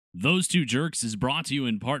Those Two Jerks is brought to you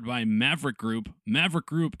in part by Maverick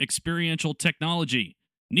Group Experiential Technology.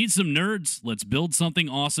 Need some nerds? Let's build something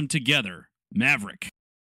awesome together. Maverick.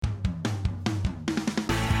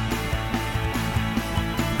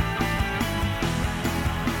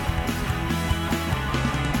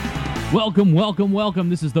 Welcome.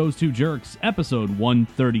 This is Those Two Jerks, episode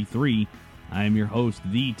 133. I am your host,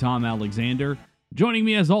 the Tom Alexander. Joining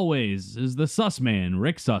me, as always, is the Sussman,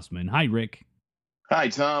 Rick Sussman. Hi, Rick. Hi,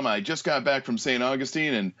 Tom. I just got back from St.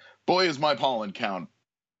 Augustine, and boy, is my pollen count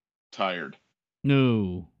tired.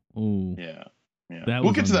 No. Oh. Yeah.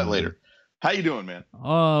 We'll get to that later. How you doing, man?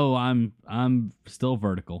 Oh, I'm still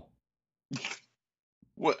vertical.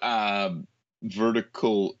 What?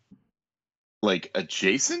 Vertical, like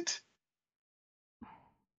adjacent?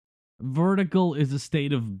 Vertical is a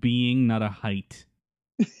state of being, not a height.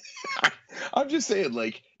 I'm just saying,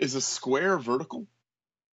 like, is a square vertical?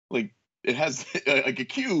 Like, it has, like, a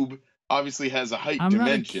cube obviously has a height dimension. I'm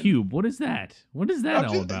not a cube. What is that? What is that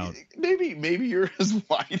all about? Maybe you're as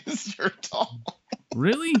wide as you're tall.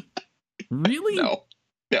 Really? No.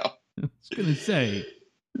 I was gonna say.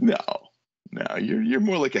 No. You're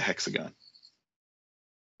more like a hexagon.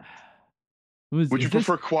 Would you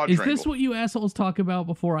prefer quadrangle? Is this what you assholes talk about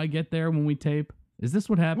before I get there when we tape? Is this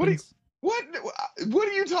what happens? What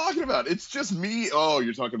are you talking about? It's just me. Oh,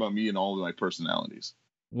 you're talking about me and all of my personalities.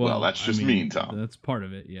 Well, that's just mean, Tom. That's part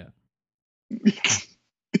of it, yeah. That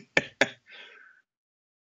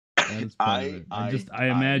is part of it. I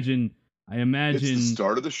imagine it's the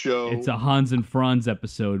start of the show. It's a Hans and Franz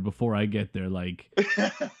episode before I get there, like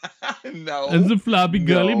no. As a flabby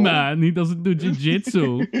girly man, he doesn't do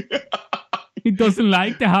jiu-jitsu. He doesn't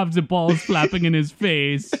like to have the balls flapping in his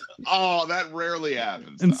face. Oh, that rarely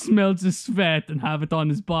happens. And smells his sweat and have it on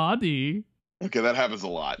his body. Okay, that happens a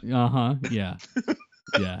lot. Uh-huh, yeah.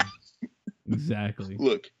 Yeah, exactly.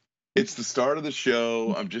 Look, it's the start of the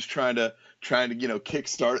show. I'm just trying to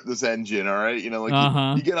kickstart this engine, all right? You know,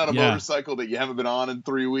 like you get on a motorcycle that you haven't been on in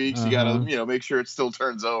 3 weeks. You got to, make sure it still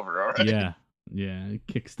turns over, all right? Yeah,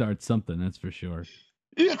 kickstart something, that's for sure.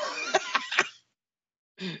 Yeah.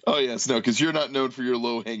 Oh, yes, no, because you're not known for your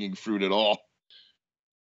low-hanging fruit at all.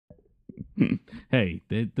 Hey,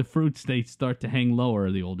 the fruit states start to hang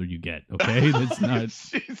lower the older you get, okay? That's not...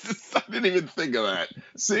 Jesus, I didn't even think of that.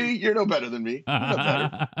 See, you're no better than me.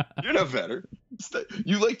 You're no better.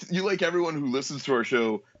 You like everyone who listens to our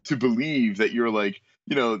show to believe that you're like,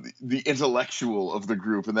 the intellectual of the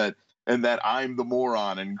group and that I'm the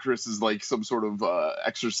moron and Chris is like some sort of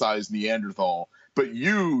exercise Neanderthal. But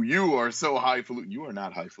you are so highfalutin. You are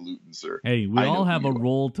not highfalutin, sir. Hey, we all have a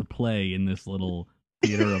role to play in this little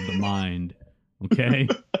theater of the mind, okay?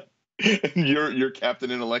 And you're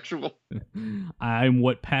Captain Intellectual? I'm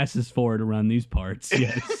what passes for it around these parts,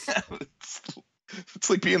 yes. It's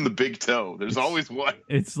like being the big toe. There's always one.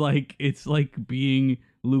 It's like being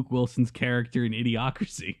Luke Wilson's character in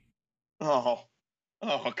Idiocracy. Oh,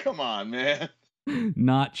 come on, man.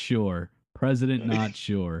 Not sure. President not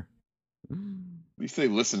sure. At least they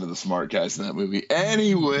listen to the smart guys in that movie.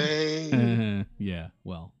 Anyway. Yeah,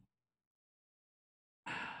 well.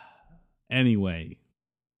 Anyway,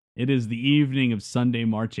 it is the evening of Sunday,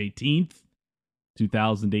 March 18th,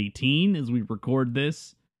 2018, as we record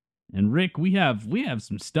this. And Rick, we have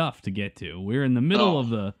some stuff to get to. We're in the middle of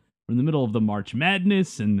the March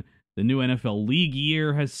Madness, and the new NFL league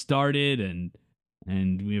year has started, and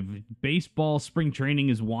we have baseball. Spring training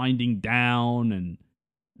is winding down, and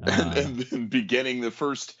beginning the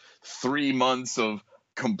first 3 months of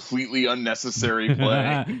completely unnecessary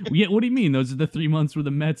play. Yeah, what do you mean? Those are the 3 months where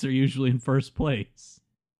the Mets are usually in first place.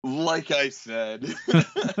 Like I said.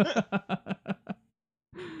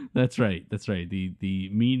 That's right. The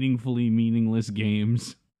meaningfully meaningless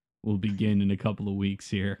games will begin in a couple of weeks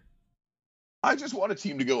here. I just want a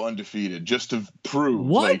team to go undefeated just to prove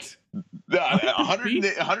what?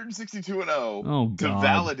 162-0 to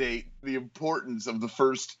validate the importance of the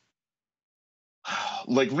first.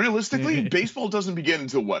 Like realistically, baseball doesn't begin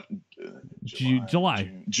until what?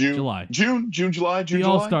 July. The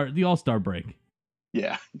All-Star break.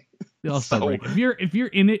 Yeah. The All-Star break. If you're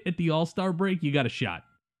in it at the All-Star break, you got a shot.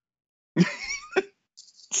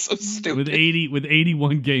 So stupid. With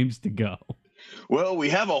 81 games to go. Well, we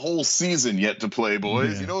have a whole season yet to play,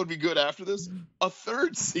 boys. Yeah. You know what would be good after this? A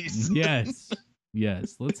third season.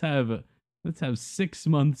 Yes. Let's have 6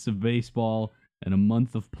 months of baseball and a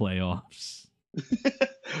month of playoffs.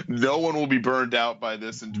 No one will be burned out by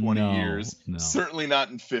this in 20 years. No. Certainly not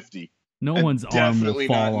in 50. No one's arm will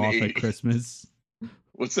fall off at Christmas.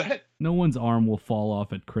 What's that? No one's arm will fall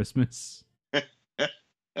off at Christmas.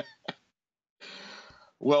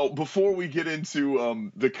 Well, before we get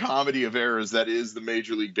into the comedy of errors that is the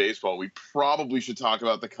Major League Baseball, we probably should talk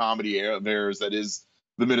about the comedy of errors that is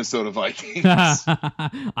the Minnesota Vikings.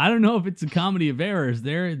 I don't know if it's a comedy of errors.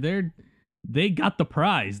 They got the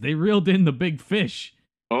prize. They reeled in the big fish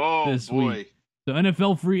Oh this boy. week. The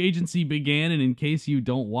NFL free agency began, and in case you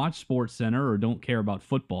don't watch SportsCenter or don't care about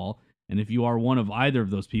football, and if you are one of either of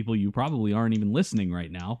those people, you probably aren't even listening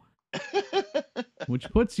right now, which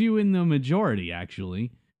puts you in the majority,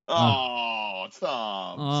 actually. Oh,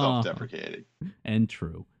 Tom, self-deprecating. And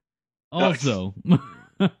true. Also,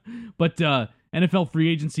 but NFL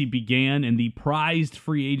free agency began, and the prized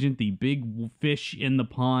free agent, the big fish in the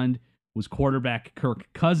pond, was quarterback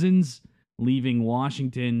Kirk Cousins, leaving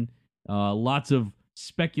Washington. Lots of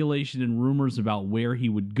speculation and rumors about where he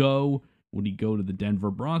would go. Would he go to the Denver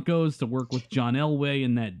Broncos to work with John Elway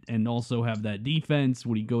and also have that defense?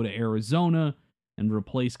 Would he go to Arizona and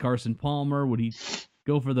replace Carson Palmer? Would he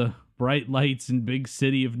go for the bright lights and big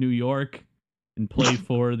city of New York and play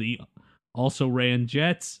for the also ran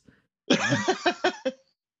Jets?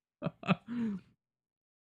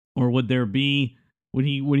 Or would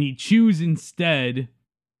he choose instead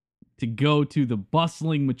to go to the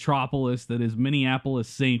bustling metropolis that is Minneapolis,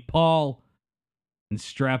 St. Paul, and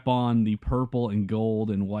strap on the purple and gold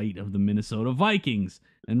and white of the Minnesota Vikings?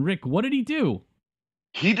 And Rick, what did he do?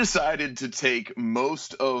 He decided to take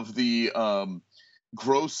most of the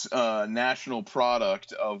gross national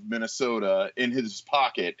product of Minnesota in his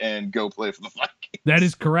pocket and go play for the Vikings. That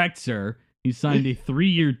is correct, sir. He signed a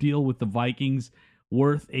 3-year deal with the Vikings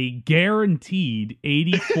worth a guaranteed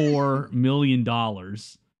 $84 million.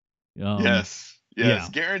 Yes, yeah.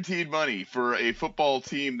 Guaranteed money for a football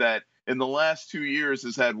team that in the last 2 years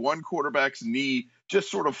has had one quarterback's knee just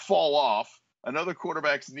sort of fall off, another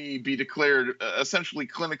quarterback's knee be declared essentially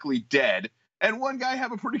clinically dead, and one guy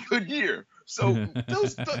have a pretty good year. So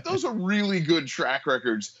those are really good track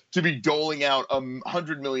records to be doling out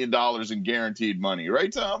 $100 million in guaranteed money,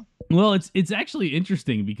 right, Tom? Well, it's actually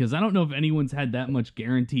interesting because I don't know if anyone's had that much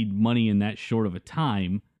guaranteed money in that short of a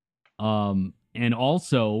time. And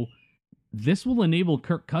also, this will enable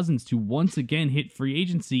Kirk Cousins to once again hit free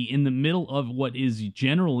agency in the middle of what is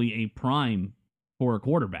generally a prime for a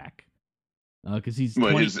quarterback. Because he's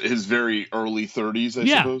his very early 30s, I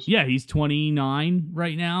suppose. Yeah, he's 29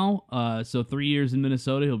 right now. So 3 years in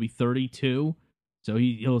Minnesota, he'll be 32. So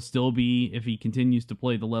he'll still be, if he continues to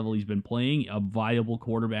play the level he's been playing, a viable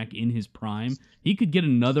quarterback in his prime. He could get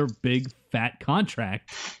another big fat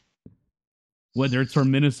contract, whether it's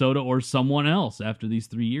from Minnesota or someone else after these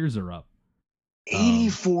 3 years are up.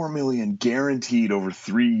 $84 million guaranteed over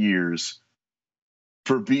 3 years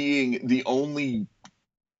for being the only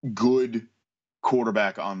good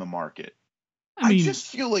quarterback on the market. I just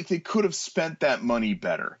feel like they could have spent that money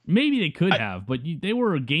better. Maybe they could have, but they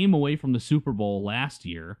were a game away from the Super Bowl last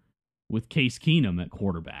year with Case Keenum at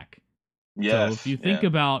quarterback. Yes. So if you think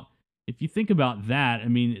about that, I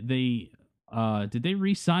mean, did they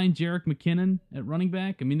re-sign Jerick McKinnon at running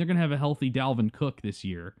back? I mean, they're going to have a healthy Dalvin Cook this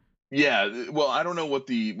year. Yeah, well, I don't know what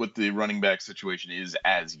the running back situation is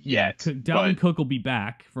as yet. Dalvin Cook will be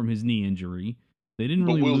back from his knee injury. They didn't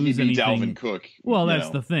really lose anything. Dalvin Cook? Well,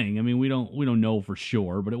 that's the thing. I mean, we don't know for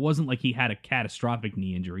sure, but it wasn't like he had a catastrophic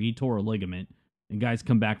knee injury. He tore a ligament, and guys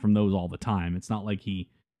come back from those all the time. It's not like he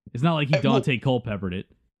Dante Culpeppered it.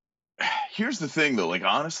 Here's the thing, though. Like,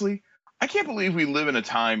 honestly, I can't believe we live in a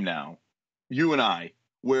time now, you and I,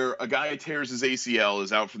 where a guy tears his ACL,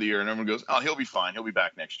 is out for the year, and everyone goes, "Oh, he'll be fine. He'll be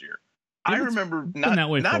back next year." I remember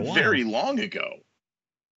not very long ago,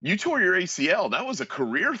 you tore your ACL. That was a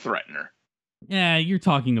career threatener. Yeah, you're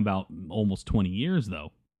talking about almost 20 years,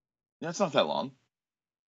 though. That's not that long.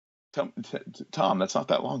 Tom, that's not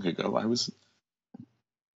that long ago. I was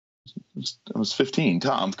 15.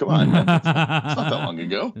 Tom, come on. It's not that long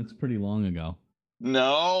ago. It's pretty long ago.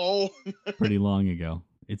 No. Pretty long ago.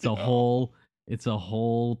 It's a whole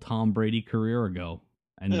Tom Brady career ago.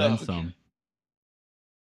 And then some.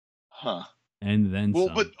 Huh. And then some.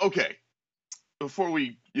 Well, but okay. Before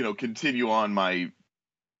we, continue on my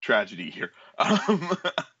tragedy here.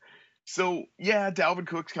 So yeah, Dalvin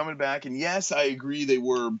Cook's coming back, and yes, I agree they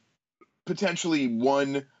were potentially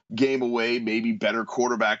one game away, maybe better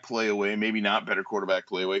quarterback play away, maybe not better quarterback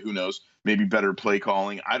play away. Who knows? Maybe better play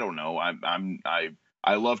calling. I don't know.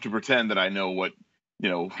 I love to pretend that I know what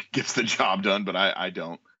gets the job done, but I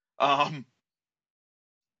don't. I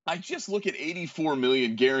just look at $84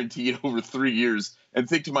 million guaranteed over 3 years and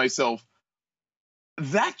think to myself,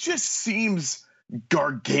 that just seems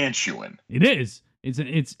gargantuan. It is.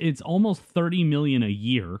 It's almost $30 million a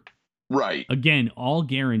year. Right. Again, all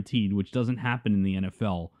guaranteed, which doesn't happen in the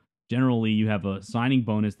NFL. generally you have a signing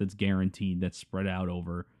bonus that's guaranteed, that's spread out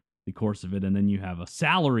over the course of it, and then you have a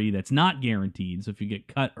salary that's not guaranteed. So if you get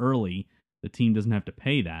cut early, the team doesn't have to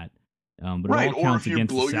pay that. But right, it all counts or if you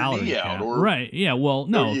against blow the salary your knee cap. out, or right? Yeah. Well,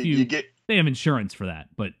 no, if you get they have insurance for that,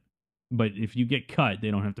 but if you get cut,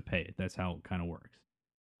 they don't have to pay it. That's how it kind of works.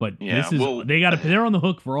 But this is they're on the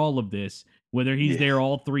hook for all of this, whether he's there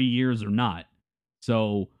all 3 years or not.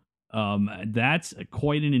 So that's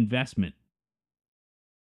quite an investment.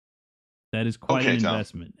 That is quite an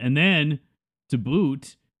investment. And then to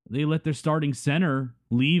boot, they let their starting center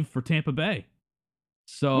leave for Tampa Bay.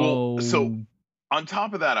 So on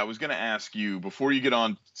top of that, I was going to ask you before you get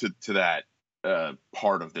on to that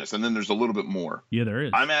part of this, and then there's a little bit more. Yeah, there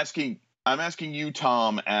is. I'm asking you,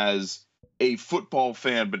 Tom, as a football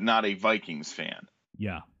fan, but not a Vikings fan.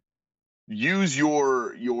 Yeah. Use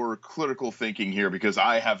your critical thinking here, because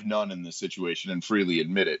I have none in this situation and freely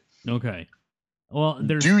admit it. Okay. Well,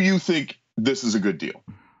 do you think this is a good deal?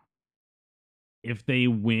 If they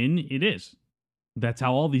win, it is. That's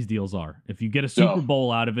how all these deals are. If you get a Super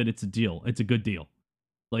Bowl out of it, it's a deal. It's a good deal.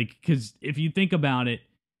 Like, because if you think about it,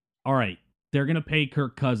 all right, they're going to pay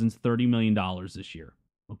Kirk Cousins $30 million this year.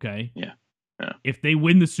 Okay? Yeah. If they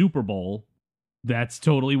win the Super Bowl, that's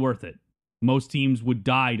totally worth it. Most teams would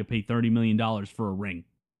die to pay $30 million for a ring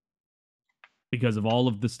because of all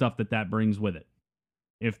of the stuff that brings with it.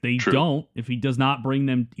 If they don't, if he does not bring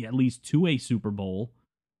them at least to a Super Bowl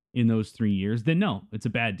in those 3 years, then no, it's a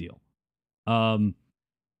bad deal.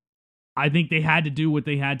 I think they had to do what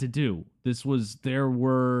they had to do. There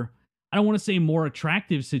were, I don't want to say more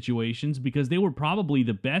attractive situations, because they were probably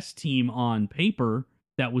the best team on paper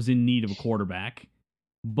that was in need of a quarterback,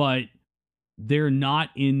 but they're not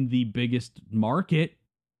in the biggest market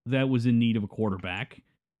that was in need of a quarterback.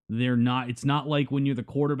 It's not like when you're the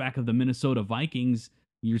quarterback of the Minnesota Vikings,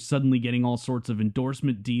 you're suddenly getting all sorts of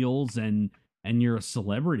endorsement deals and you're a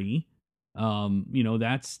celebrity.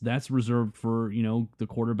 That's reserved for, the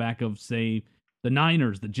quarterback of, say, the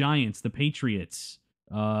Niners, the Giants, the Patriots,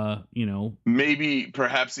 maybe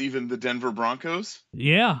perhaps even the Denver Broncos.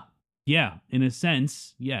 Yeah. In a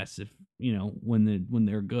sense, yes. If, when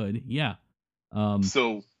they're good. Yeah.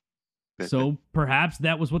 So perhaps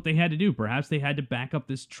that was what they had to do. Perhaps they had to back up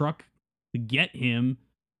this truck to get him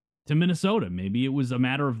to Minnesota. Maybe it was a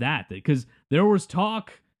matter of that, because there was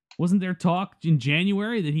talk. Wasn't there talk in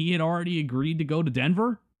January that he had already agreed to go to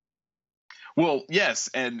Denver? Well, yes,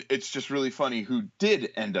 and it's just really funny who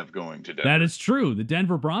did end up going to Denver. That is true. The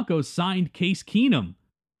Denver Broncos signed Case Keenum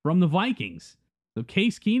from the Vikings. So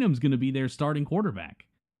Case Keenum's going to be their starting quarterback.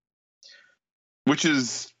 Which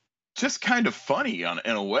is just kind of funny in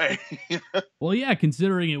a way. Well, yeah,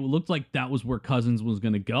 considering it looked like that was where Cousins was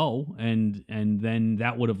going to go, and then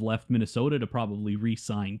that would have left Minnesota to probably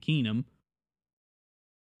re-sign Keenum.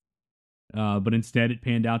 But instead it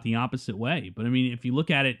panned out the opposite way. But I mean, if you look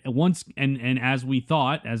at it once, and as we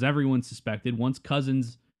thought, as everyone suspected, once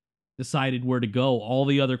Cousins decided where to go, all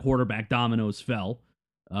the other quarterback dominoes fell.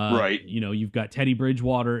 Right. You've got Teddy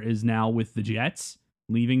Bridgewater is now with the Jets,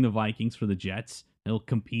 leaving the Vikings for the Jets. He'll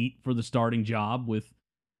compete for the starting job with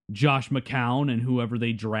Josh McCown and whoever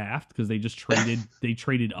they draft, because they just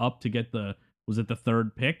traded up to get the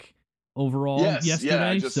third pick overall yesterday. Yeah,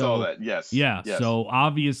 I just saw that. Yes. Yeah. Yes. So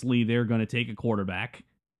obviously they're going to take a quarterback.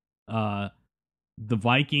 The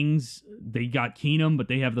Vikings, they got Keenum, but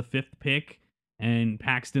they have the 5th pick, and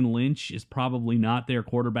Paxton Lynch is probably not their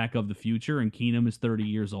quarterback of the future, and Keenum is 30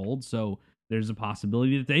 years old. So there's a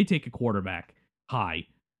possibility that they take a quarterback high.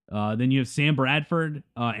 Then you have Sam Bradford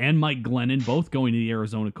and Mike Glennon both going to the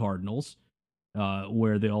Arizona Cardinals,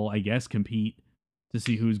 where they'll, I guess, compete to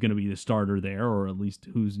see who's going to be the starter there, or at least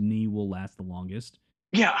whose knee will last the longest.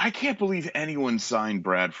 Yeah, I can't believe anyone signed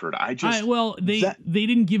Bradford. They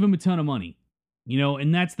didn't give him a ton of money,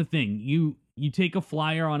 and that's the thing. You take a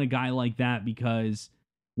flyer on a guy like that because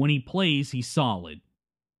when he plays, he's solid.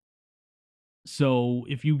 So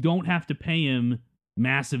if you don't have to pay him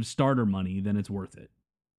massive starter money, then it's worth it.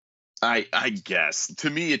 I guess. To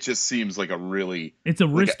me, it just seems like it's a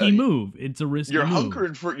risky move. It's a risky move. You're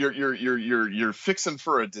hunkering for you're fixing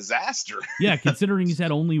for a disaster. Yeah, considering he's had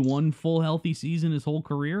only one full healthy season his whole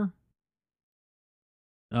career.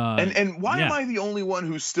 And why am I the only one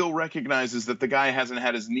who still recognizes that the guy hasn't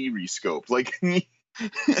had his knee rescoped? Like, you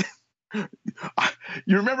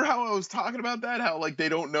remember how I was talking about that? How they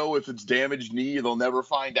don't know if it's damaged knee. They'll never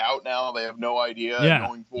find out now. They have no idea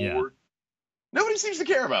going forward. Yeah. Nobody seems to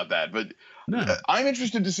care about that, but I'm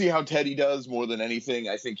interested to see how Teddy does more than anything.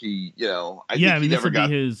 I think he, this would be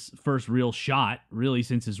his first real shot, really,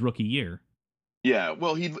 since his rookie year. Yeah,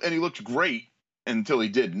 well, he looked great until he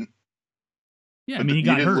didn't. Yeah, I But mean, he he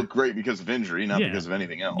got didn't hurt. look great because of injury, not Yeah. because of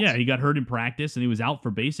anything else. Yeah, he got hurt in practice, and he was out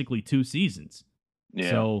for basically 2 seasons. Yeah.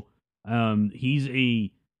 So he's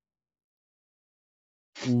a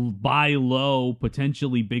buy low,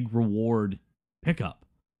 potentially big reward pickup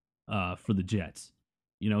for the Jets.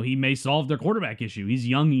 You know, he may solve their quarterback issue. He's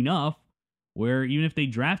young enough where even if they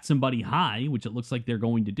draft somebody high, which it looks like they're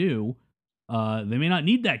going to do, they may not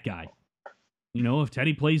need that guy. You know, if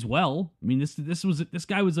Teddy plays well, I mean, this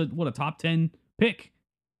guy was a top 10 pick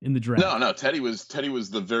in the draft. No, Teddy was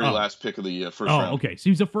the very last pick of the first round. Oh, okay. So he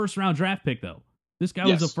was a first round draft pick though. This guy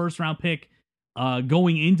was a first round pick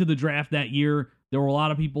going into the draft that year. There were a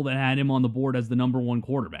lot of people that had him on the board as the number 1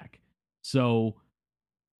 quarterback. So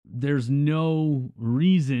there's no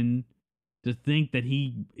reason to think that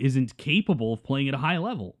he isn't capable of playing at a high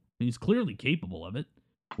level. He's clearly capable of it.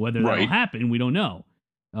 Whether that'll happen, we don't know.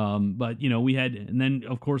 But, you know, we had, and then,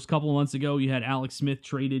 of course, a couple of months ago, you had Alex Smith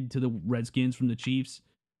traded to the Redskins from the Chiefs.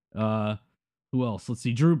 Who else? Let's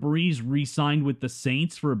see. Drew Brees re-signed with the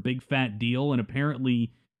Saints for a big fat deal, and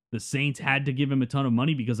apparently the Saints had to give him a ton of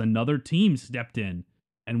money because another team stepped in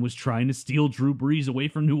and was trying to steal Drew Brees away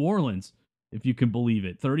from New Orleans, if you can believe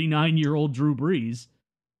it. 39-year-old Drew Brees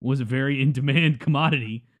was a very in-demand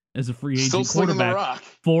commodity as a free agent quarterback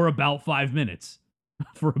for about 5 minutes.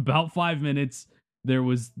 For about 5 minutes, there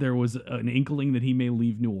was an inkling that he may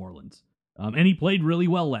leave New Orleans. And he played really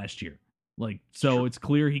well last year. So it's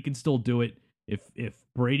clear he can still do it. If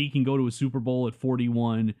Brady can go to a Super Bowl at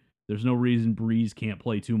 41, there's no reason Brees can't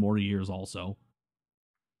play 2 more years also.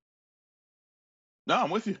 No, I'm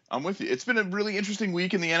with you. It's been a really interesting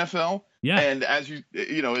week in the NFL. Yeah. And as you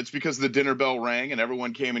know, it's because the dinner bell rang and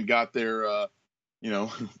everyone came and got their,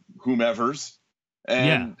 whomevers.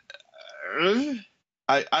 And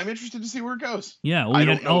I'm interested to see where it goes. Yeah.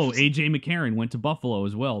 Well, A.J. McCarron went to Buffalo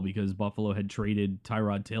as well because Buffalo had traded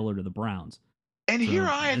Tyrod Taylor to the Browns. And so here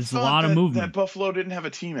I had thought a lot of movement. That Buffalo didn't have a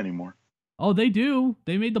team anymore. Oh, they do.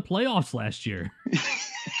 They made the playoffs last year.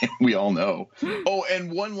 We all know. Oh,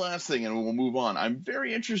 and one last thing, and we'll move on. I'm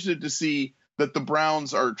very interested to see that the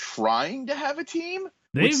Browns are trying to have a team.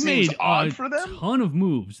 They've made a ton of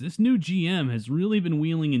moves. This new GM has really been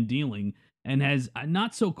wheeling and dealing and has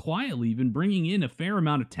not so quietly been bringing in a fair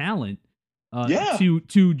amount of talent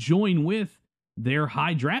to join with their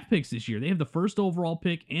high draft picks this year. They have the 1st overall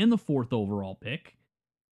pick and the 4th overall pick.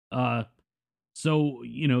 So,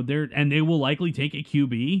 you know, they will likely take a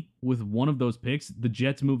QB with one of those picks. The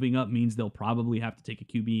Jets moving up means they'll probably have to take a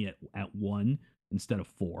QB at 1 instead of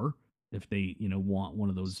 4 if they, you know, want one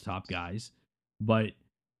of those top guys. But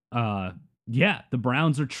the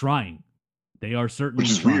Browns are trying. They are certainly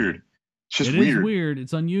Which is trying. Weird. It is weird.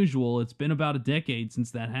 It's unusual. It's been about a decade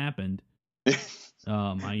since that happened. I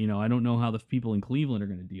don't know how the people in Cleveland are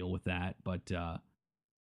going to deal with that, but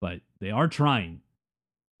they are trying.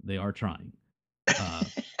 They are trying.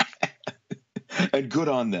 And good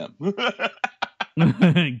on them.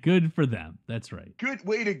 Good for them. That's right. Good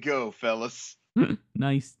way to go, fellas.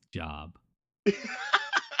 Nice job.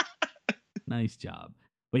 Nice job.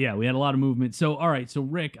 But yeah, we had a lot of movement. So, all right. So,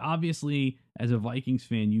 Rick, obviously, as a Vikings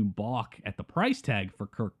fan, you balk at the price tag for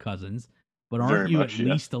Kirk Cousins, but aren't you at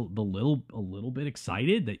least a little bit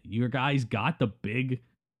excited that your guys got the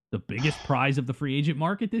biggest prize of the free agent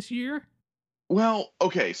market this year? Well,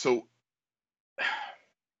 okay. So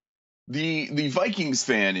the Vikings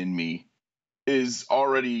fan in me is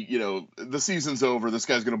already, the season's over. This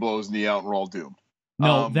guy's going to blow his knee out and we're all doomed.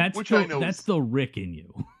 No, that's the Rick in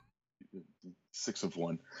you. 6 of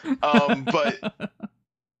 1. But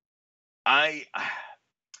I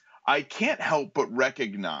can't help but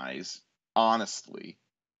recognize, honestly,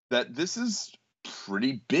 that this is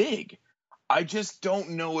pretty big. I just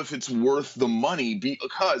don't know if it's worth the money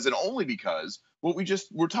because, and only because, what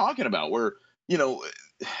we're talking about, where,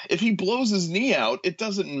 if he blows his knee out, it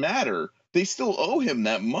doesn't matter. They still owe him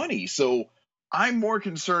that money. So I'm more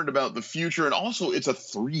concerned about the future. And also, it's a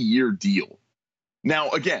 3-year deal. Now,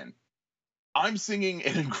 again, I'm singing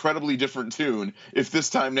an incredibly different tune if this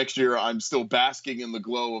time next year I'm still basking in the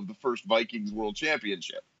glow of the first Vikings World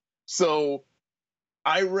Championship. So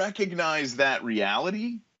I recognize that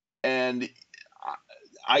reality, and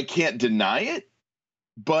I can't deny it,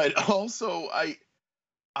 but also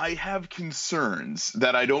I have concerns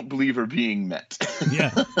that I don't believe are being met.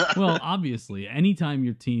 Yeah. Well, obviously, anytime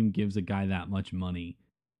your team gives a guy that much money,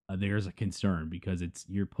 there's a concern because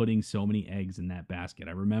you're putting so many eggs in that basket.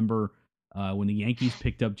 I remember when the Yankees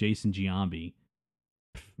picked up Jason Giambi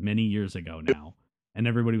many years ago now, and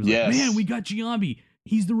everybody was like, man, we got Giambi.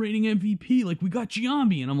 He's the reigning MVP. Like, we got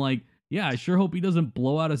Giambi. And I'm like, yeah, I sure hope he doesn't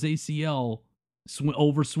blow out his ACL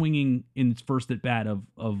over swinging in his first at bat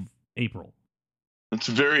of April. It's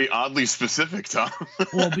very oddly specific, Tom.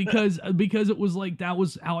 Well, because it was like that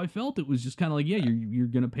was how I felt. It was just kind of like, yeah, you're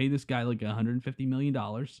gonna pay this guy like $150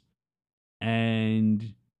 million,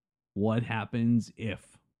 and what happens if,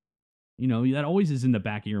 that always is in the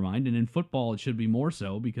back of your mind. And in football, it should be more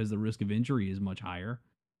so because the risk of injury is much higher.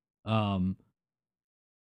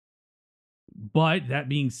 But that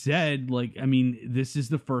being said, like, I mean, this is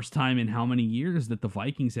the first time in how many years that the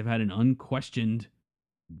Vikings have had an unquestioned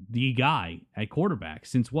the guy at quarterback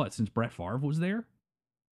since what? Since Brett Favre was there?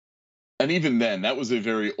 And even then, that was a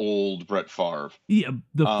very old Brett Favre. Yeah,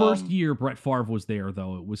 the first year Brett Favre was there,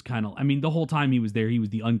 though, it was kind of, I mean, the whole time he was there, he was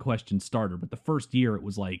the unquestioned starter. But the first year, it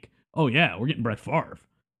was like, oh, yeah, we're getting Brett Favre.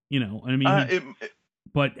 I mean,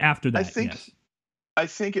 but after that, yes. I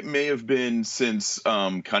think it may have been since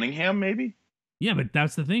Cunningham, maybe. Yeah, but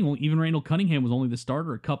that's the thing. Well, even Randall Cunningham was only the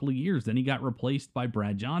starter a couple of years. Then he got replaced by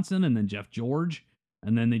Brad Johnson and then Jeff George,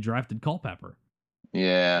 and then they drafted Culpepper.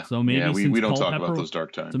 Yeah. So maybe we don't talk about those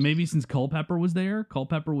dark times. So maybe since Culpepper was there,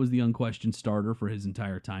 Culpepper was the unquestioned starter for his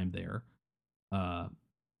entire time there.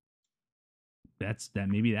 That's that.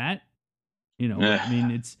 Maybe that. I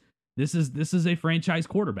mean, this is a franchise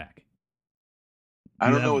quarterback. I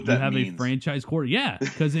don't know what that means. You have a franchise quarter. Yeah,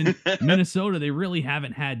 because in Minnesota, they really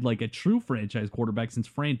haven't had like a true franchise quarterback since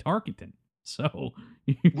Fran Tarkenton. So,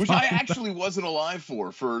 which I actually wasn't alive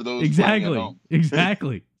for those.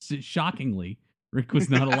 Exactly. Shockingly, Rick was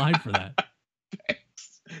not alive for that.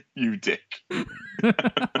 Thanks, you dick.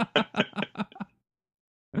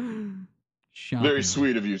 Very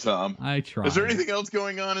sweet of you, Tom. I try. Is there anything else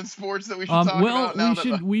going on in sports that we should talk about now?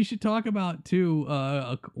 We should talk about too.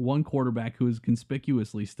 One quarterback who is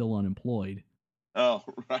conspicuously still unemployed. Oh,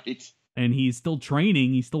 right. And he's still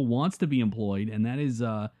training. He still wants to be employed, and that is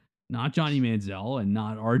not Johnny Manziel and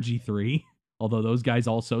not RG3. Although those guys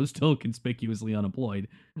also still conspicuously unemployed.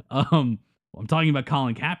 I'm talking about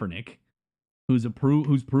Colin Kaepernick, who's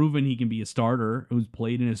proven he can be a starter, who's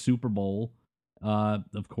played in a Super Bowl.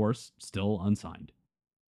 Of course, still unsigned.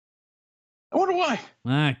 I wonder why.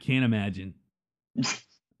 I can't imagine.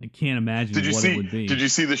 I can't imagine it would be. Did you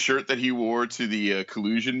see the shirt that he wore to the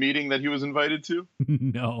collusion meeting that he was invited to?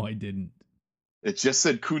 No, I didn't. It just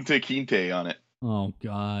said Kunte Kinte on it. Oh,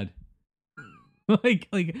 God.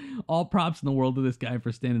 like all props in the world to this guy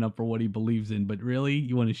for standing up for what he believes in, but really,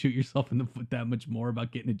 you want to shoot yourself in the foot that much more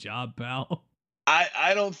about getting a job, pal?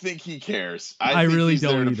 I don't think he cares. I think really he's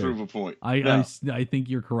don't there either. To prove a point. I think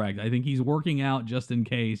you're correct. I think he's working out just in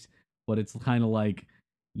case, but it's kind of like,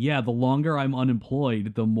 yeah, the longer I'm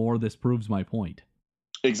unemployed, the more this proves my point.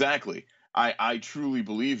 Exactly. I truly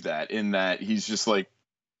believe that, in that he's just like,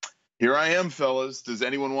 here I am, fellas. Does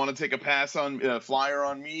anyone want to take a pass on flyer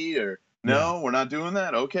on me? Or no, we're not doing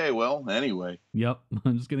that. Okay, well, anyway. Yep.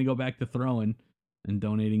 I'm just gonna go back to throwing and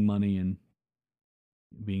donating money and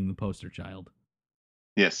being the poster child.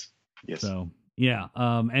 Yes. So yeah,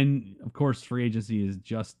 and of course, free agency has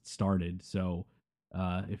just started. So,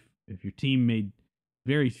 if your team made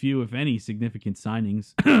very few, if any, significant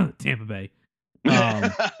signings, Tampa Bay,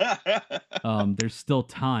 there's still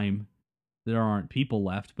time. There aren't people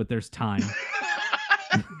left, but there's time.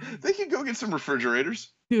 They can go get some refrigerators,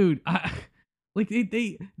 dude.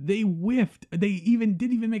 They whiffed. They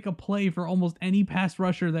didn't even make a play for almost any pass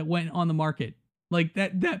rusher that went on the market. Like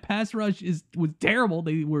that pass rush was terrible.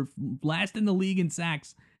 They were last in the league in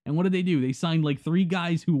sacks. And what did they do? They signed like 3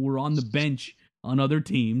 guys who were on the bench on other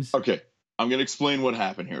teams. Okay, I'm gonna explain what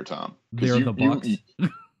happened here, Tom. They're the Bucks.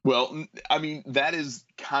 Well, I mean, that is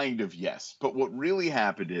kind of yes, but what really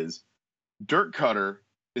happened is Dirk Cutter,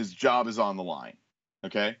 his job is on the line.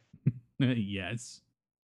 Okay. Yes.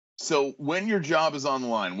 So when your job is on the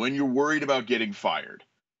line, when you're worried about getting fired,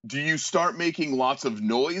 do you start making lots of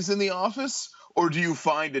noise in the office? Or do you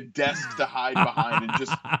find a desk to hide behind and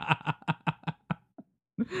just...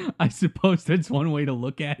 I suppose that's one way to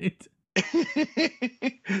look at it.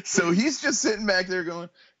 So he's just sitting back there going,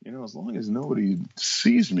 as long as nobody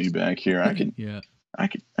sees me back here, I can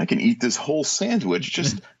I can eat this whole sandwich.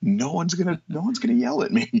 Just no one's gonna yell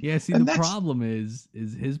at me. Yeah, see, the problem is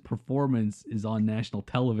his performance is on national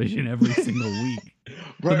television every single week.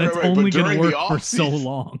 So that's only gonna work for so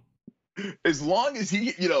long. As long as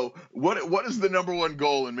he, what is the number one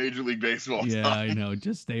goal in Major League Baseball? Yeah, I know.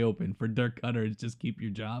 Just stay open. For Dirk Cutter, it's just keep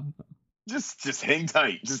your job. Just hang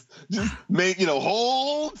tight. Just make,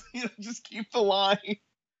 hold. Just keep the line.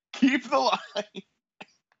 Keep the line.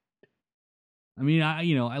 I mean,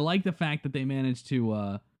 I like the fact that they managed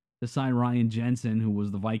to sign Ryan Jensen, who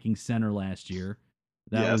was the Vikings center last year.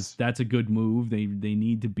 That's a good move. They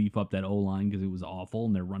need to beef up that O-line because it was awful,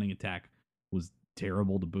 and their running attack was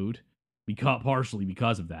terrible to boot. Partially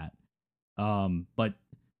because of that. But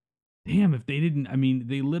damn, if they didn't, I mean,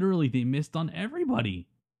 they missed on everybody.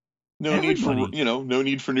 No need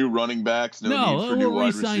for new running backs. No need for new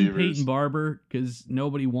wide receivers. Peyton Barber because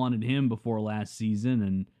nobody wanted him before last season,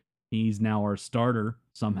 and he's now our starter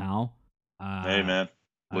somehow. Hey man,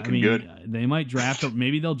 looking good. They might draft,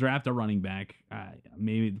 maybe they'll draft a running back.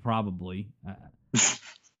 Probably.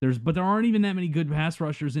 But there aren't even that many good pass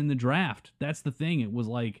rushers in the draft. That's the thing. It was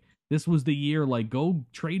like this was the year, like, go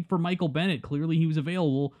trade for Michael Bennett. Clearly he was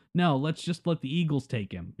available. No, let's just let the Eagles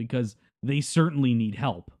take him because they certainly need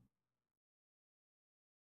help.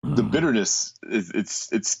 The bitterness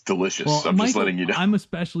it's delicious. Well, I'm just letting you know. I'm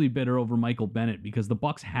especially bitter over Michael Bennett because the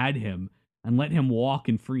Bucs had him and let him walk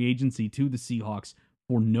in free agency to the Seahawks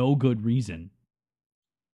for no good reason.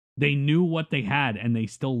 They knew what they had and they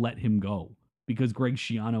still let him go because Greg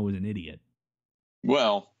Schiano is an idiot.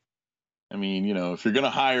 Well, I mean, if you're going to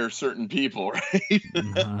hire certain people, right?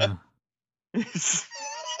 You're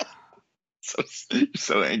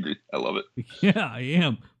so angry. I love it. Yeah, I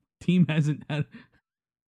am.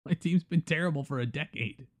 My team's been terrible for a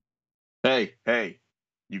decade. Hey,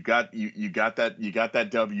 you got that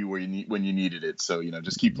W when you needed it. So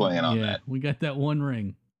just keep playing on that. We got that one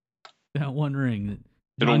ring. That John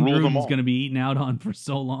Gruden's going to be eating out on for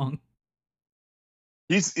so long.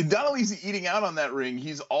 He's not only is he eating out on that ring,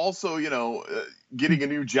 he's also getting a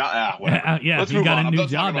new job. Yeah, he got a new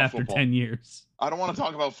job after 10 years. I don't want to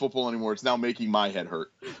talk about football anymore. It's now making my head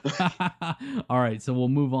hurt. All right, so we'll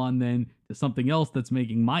move on then to something else that's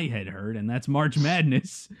making my head hurt, and that's March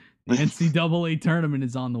Madness. The NCAA tournament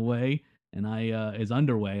is on the way, and is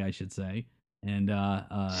underway, I should say. And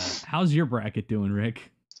how's your bracket doing,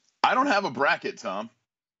 Rick? I don't have a bracket, Tom.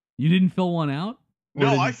 You didn't fill one out?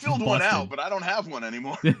 No, I filled one out, but I don't have one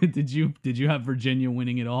anymore. Did you have Virginia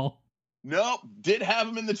winning it all? Nope. Did have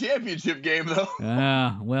them in the championship game though.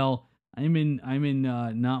 Well, I'm in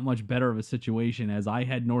not much better of a situation as I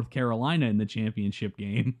had North Carolina in the championship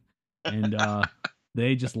game, and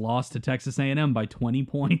they just lost to Texas A&M by 20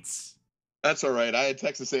 points. That's all right. I had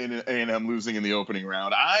Texas A&M losing in the opening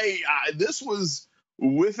round. This was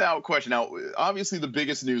without question. Now, obviously, the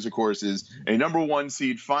biggest news, of course, is a number 1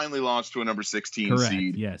 seed finally lost to a number 16 Correct.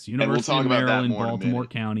 seed. Yes, University of Maryland, Baltimore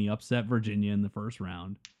County upset Virginia in the first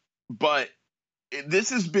round. But this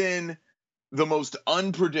has been the most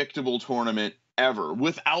unpredictable tournament ever.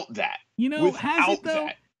 Without that, has it though?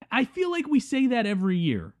 I feel like we say that every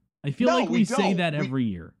year. Say that every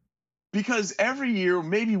year. Because every year,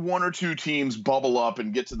 maybe one or two teams bubble up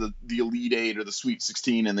and get to the Elite Eight or the Sweet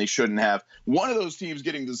 16, and they shouldn't have. One of those teams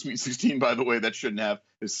getting to the Sweet 16, by the way, that shouldn't have,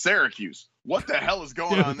 is Syracuse. What the hell is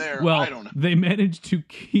going on there? Well, I don't know. They managed to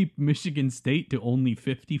keep Michigan State to only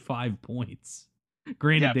 55 points.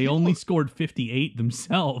 Granted, they only scored 58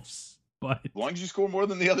 themselves. But as long as you score more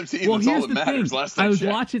than the other team, that's all that matters. Last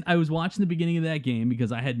time I was watching the beginning of that game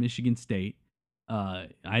because I had Michigan State. I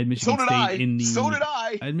had Michigan State in the. So did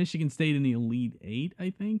I. I had Michigan State in the Elite Eight, I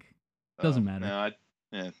think. Doesn't matter.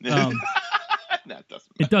 No, it doesn't matter.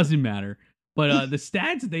 It doesn't matter. But the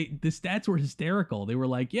stats were hysterical. They were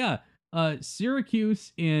like,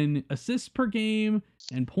 Syracuse in assists per game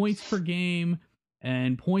and points per game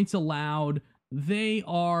and points allowed, they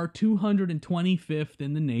are 225th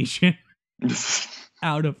in the nation.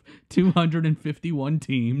 Out of 251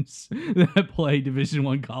 teams that play Division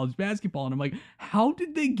I college basketball. And I'm like, how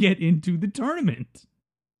did they get into the tournament?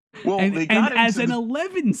 Well, they got as an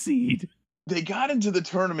 11 seed. They got into the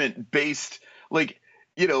tournament based, what's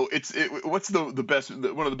the best,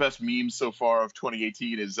 one of the best memes so far of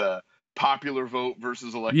 2018 is popular vote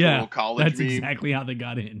versus electoral college that's meme. Exactly how they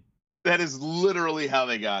got in. That is literally how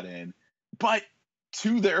they got in. But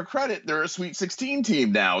to their credit, they're a Sweet 16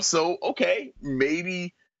 team now. So, okay,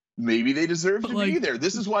 maybe they deserve to be there.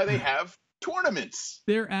 This is why they have tournaments.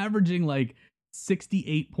 They're averaging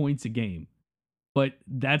 68 points a game. But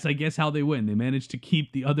that's, I guess, how they win. They managed to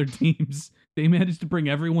keep the other teams. They managed to bring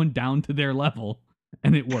everyone down to their level,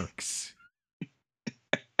 and it works.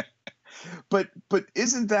 But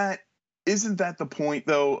isn't that the point,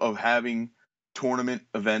 though, of having tournament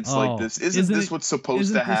events like this? Isn't this what's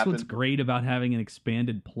supposed to happen? Isn't this what's great about having an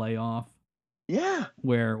expanded playoff? Yeah.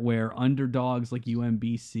 Where underdogs like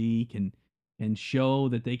UMBC can show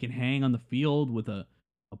that they can hang on the field with a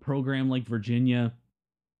program like Virginia.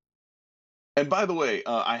 And by the way,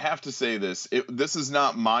 I have to say this. This is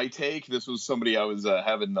not my take. This was somebody I was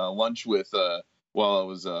having lunch with while I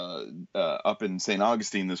was up in St.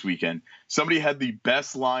 Augustine this weekend. Somebody had the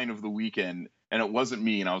best line of the weekend, and it wasn't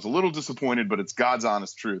me, and I was a little disappointed, but it's God's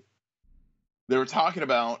honest truth. They were talking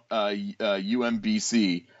about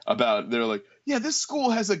UMBC, they're like, yeah, this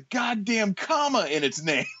school has a goddamn comma in its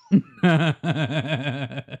name.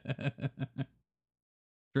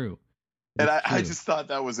 True. And It's I true. just thought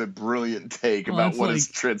that was a brilliant take Well, about that's what like- is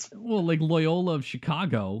trans. Well, like Loyola of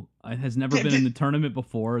Chicago has never Yeah, been in the tournament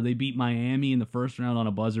before. They beat Miami in the first round on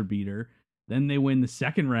a buzzer beater. Then they win the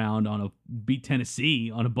second round on a beat Tennessee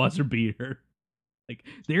on a buzzer beater. Like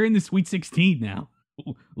they're in the Sweet 16 now.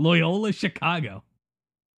 Loyola Chicago.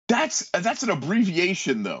 That's an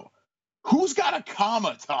abbreviation though. Who's got a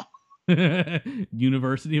comma, Tom?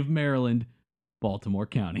 University of Maryland, Baltimore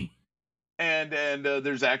County. And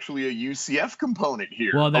there's actually a UCF component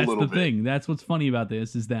here. Well, that's a little the bit. thing. That's what's funny about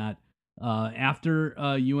this is that after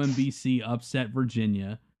UMBC upset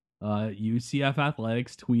Virginia, UCF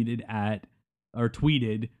Athletics tweeted a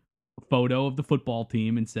photo of the football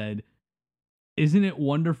team and said, "Isn't it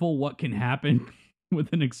wonderful what can happen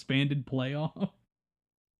with an expanded playoff?"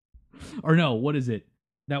 Or no, what is it?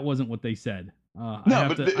 That wasn't what they said. I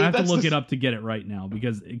have to look it up to get it right now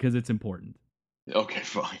because it's important. Okay,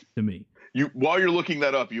 fine. To me. While you're looking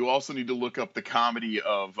that up, you also need to look up the comedy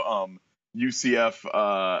of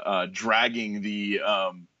UCF dragging the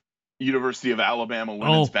University of Alabama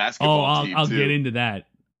women's basketball team. I'll get into that.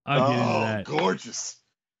 I'll get into that. Gorgeous.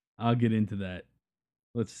 I'll get into that.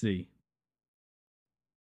 Let's see.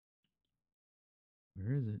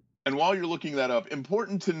 Where is it? And while you're looking that up,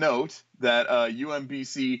 important to note that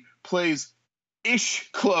UMBC plays ish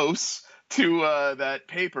close to that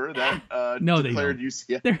paper that declared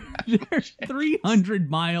UCF. They're 300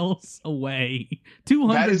 miles away,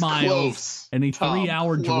 200 miles, close, and a Tom,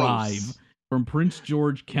 3-hour close. drive from Prince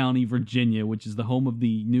George County, Virginia, which is the home of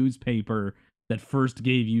the newspaper that first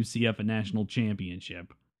gave UCF a national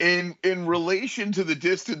championship. In relation to the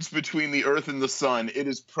distance between the Earth and the Sun, it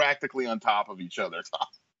is practically on top of each other, Tom.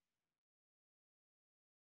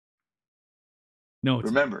 No, it's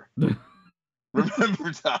remember,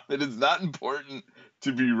 Tom, it is not important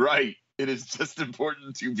to be right. It is just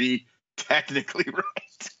important to be technically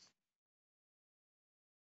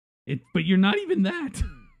right. But you're not even that.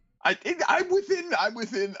 I'm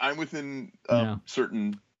within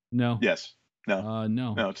certain. No. Yes. No.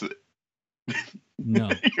 No. No.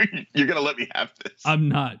 No. You're gonna let me have this. I'm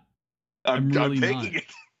not. I'm really taking not. it.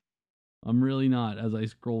 I'm really not. As I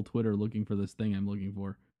scroll Twitter looking for this thing I'm looking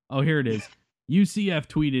for. Oh, here it is. UCF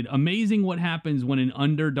tweeted, "Amazing what happens when an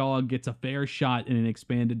underdog gets a fair shot in an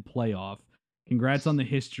expanded playoff. Congrats on the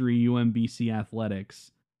history, UMBC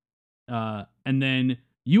Athletics." And then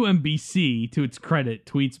UMBC, to its credit,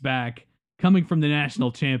 tweets back, "Coming from the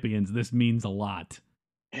national champions, this means a lot."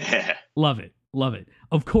 Yeah. Love it. Love it.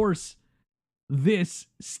 Of course, this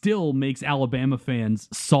still makes Alabama fans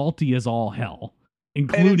salty as all hell,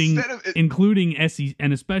 including SEC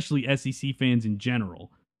and especially SEC fans in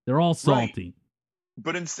general. They're all salty. Right.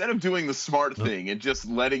 But instead of doing the smart thing and just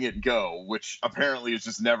letting it go, which apparently is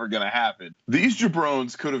just never going to happen, these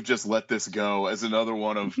jabrones could have just let this go as another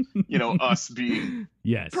one of, us being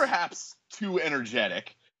perhaps too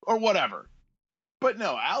energetic or whatever. But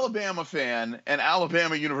no, Alabama fan and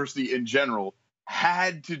Alabama University in general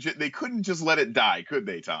had to they couldn't just let it die, could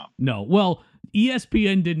they, Tom? No. Well,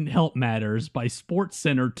 ESPN didn't help matters by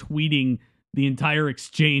SportsCenter tweeting the entire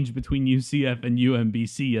exchange between UCF and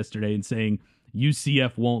UMBC yesterday and saying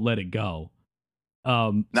UCF won't let it go.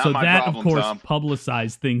 So that, of course, Tom,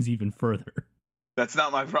 publicized things even further. That's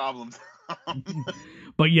not my problem, Tom.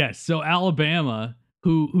 But yes, so Alabama,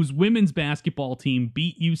 whose women's basketball team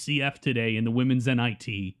beat UCF today in the women's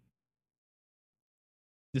NIT,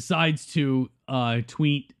 decides to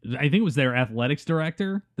tweet, I think it was their athletics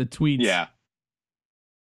director, that tweets,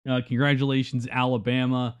 congratulations,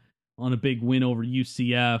 Alabama, on a big win over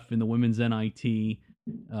UCF in the women's NIT.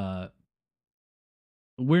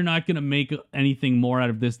 We're not going to make anything more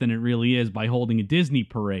out of this than it really is by holding a Disney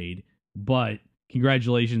parade, but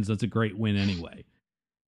congratulations, that's a great win anyway.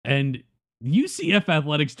 And UCF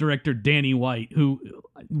athletics director Danny White, who,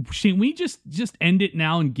 should we just end it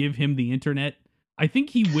now and give him the internet? I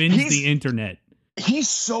think he wins the internet. He's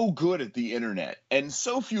so good at the internet, and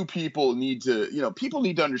so few people need to, people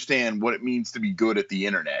need to understand what it means to be good at the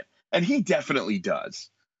internet, and he definitely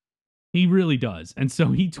does. He really does. And so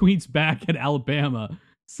he tweets back at Alabama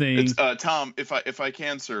saying, Tom, if I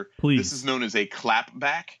can, sir, please. This is known as a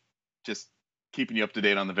clapback. Just keeping you up to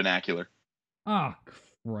date on the vernacular. Oh,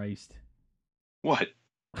 Christ. What?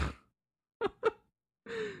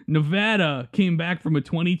 Nevada came back from a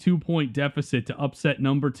 22-point deficit to upset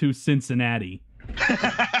number 2 Cincinnati.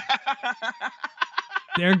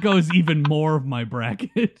 There goes even more of my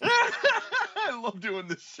bracket. I love doing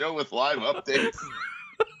this show with live updates.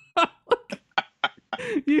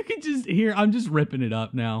 You can just hear, I'm just ripping it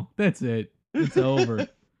up now. That's it. It's over.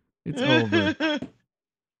 It's over.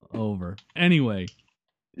 Over. Anyway,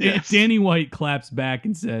 Yes. Danny White claps back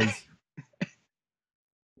and says,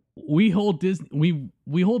 "We hold Disney.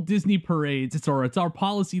 We hold Disney parades. It's our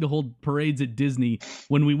policy to hold parades at Disney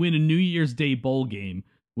when we win a New Year's Day bowl game.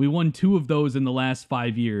 We won 2 of those in the last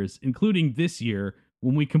 5 years, including this year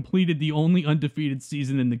when we completed the only undefeated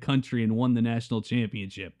season in the country and won the national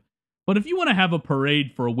championship. But if you want to have a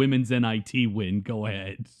parade for a women's NIT win, go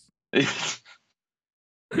ahead."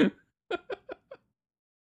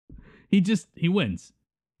 He wins.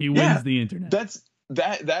 He wins the internet.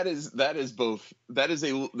 That is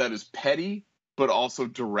petty, but also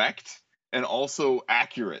direct and also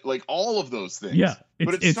accurate. Like all of those things. Yeah.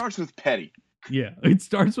 But it starts with petty. Yeah, it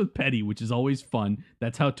starts with petty, which is always fun.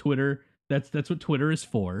 That's how Twitter. That's what Twitter is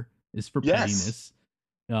for pettiness.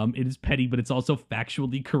 It is petty, but it's also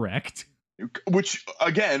factually correct. Which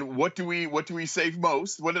again, what do we say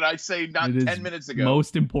most? What did I say not 10 minutes ago?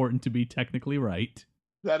 Most important to be technically right.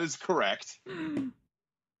 That is correct. It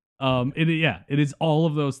is all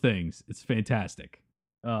of those things. It's fantastic.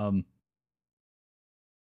 The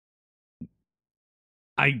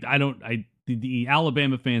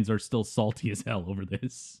Alabama fans are still salty as hell over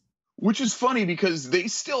this. Which is funny because they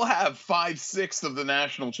still have 5/6 of the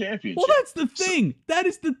national championship. Well, that's the thing. That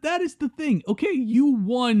is the thing. Okay, you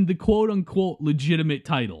won the quote unquote legitimate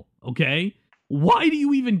title. Okay, why do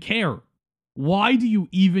you even care? Why do you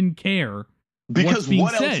even care? Because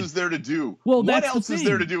what else is there to do? Well, what else is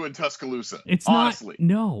there to do in Tuscaloosa? It's honestly.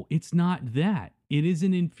 No, it's not that. It is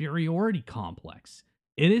an inferiority complex.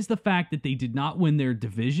 It is the fact that they did not win their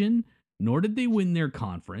division, nor did they win their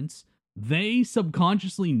conference. They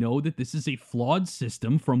subconsciously know that this is a flawed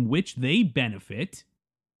system from which they benefit,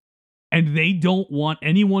 and they don't want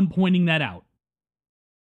anyone pointing that out.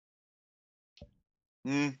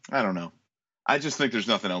 I don't know. I just think there's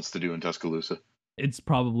nothing else to do in Tuscaloosa. It's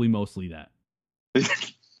probably mostly that.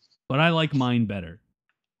 But I like mine better.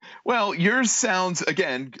 Well, yours sounds,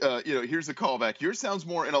 again, here's a callback. Yours sounds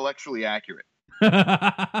more intellectually accurate.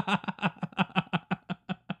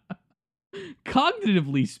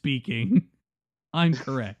 Cognitively speaking, I'm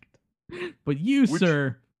correct. But you,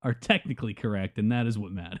 sir, are technically correct, and that is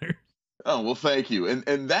what matters. Oh, well, thank you.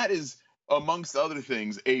 And that is, amongst other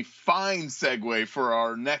things, a fine segue for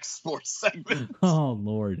our next sports segment. Oh,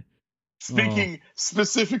 Lord. Speaking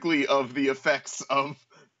specifically of the effects of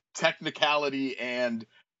technicality and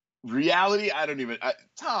reality,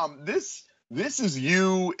 Tom, this is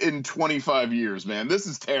you in 25 years, man. This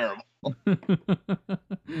is terrible.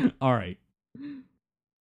 All right.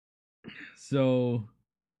 So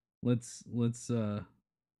let's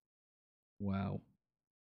wow.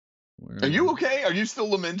 Are you okay? Are you still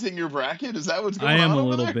lamenting your bracket? Is that what's going on? I am a over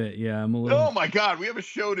little there? bit. Yeah, I'm a little. Oh my God, we have a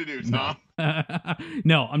show to do, Tom.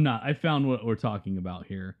 No, I'm not. I found what we're talking about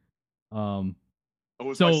here. Was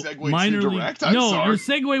my segue too direct? I'm sorry. Your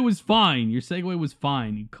segue was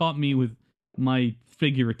fine. You caught me with my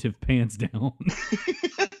figurative pants down.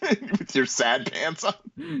 With your sad pants on?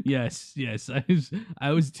 Yes.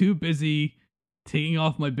 I was too busy taking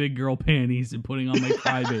off my big girl panties and putting on my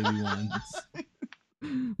crybaby ones.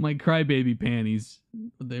 My crybaby panties.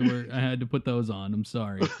 I had to put those on. I'm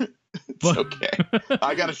sorry. It's okay.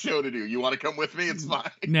 I got a show to do. You want to come with me? It's fine.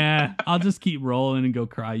 Nah, I'll just keep rolling and go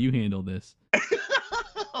cry. You handle this.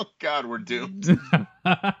 Oh God, we're doomed.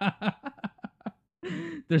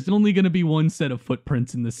 There's only going to be one set of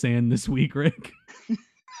footprints in the sand this week, Rick.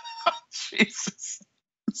 Jesus.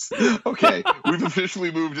 Okay, we've officially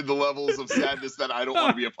moved into levels of sadness that I don't want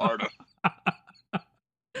to be a part of.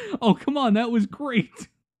 Oh, come on. That was great.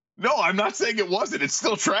 No, I'm not saying it wasn't. It's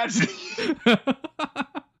still tragedy.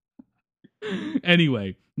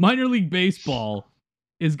 Anyway, minor league baseball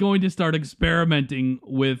is going to start experimenting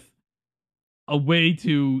with a way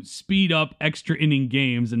to speed up extra inning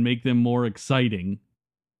games and make them more exciting.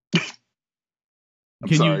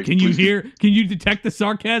 Can you detect the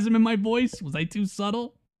sarcasm in my voice? Was I too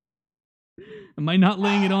subtle? Am I not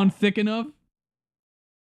laying it on thick enough?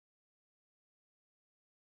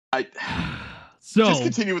 So just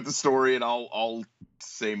continue with the story and I'll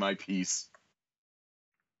say my piece.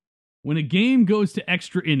 When a game goes to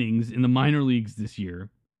extra innings in the minor leagues this year,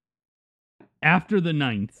 after the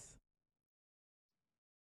 9th,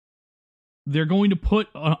 they're going to put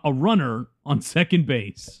a runner on second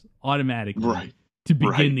base automatically to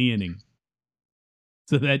begin the inning,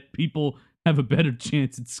 so that people have a better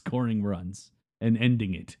chance at scoring runs and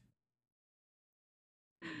ending it.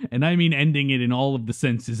 And I mean ending it in all of the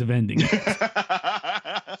senses of ending it.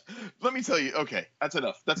 Let me tell you, okay, that's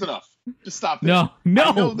enough. Just stop there.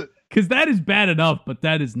 No, because that is bad enough, but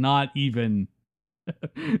that is not even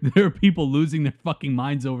There are people losing their fucking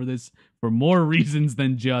minds over this for more reasons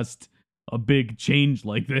than just a big change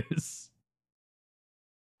like this.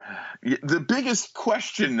 The biggest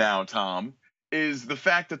question now, Tom, is the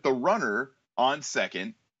fact that the runner on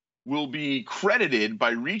second will be credited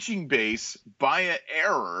by reaching base by an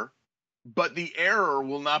error, but the error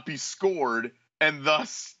will not be scored. And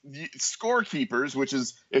thus, scorekeepers, which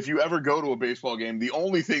is, if you ever go to a baseball game, the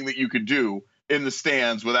only thing that you could do in the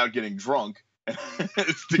stands without getting drunk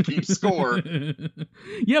is to keep score.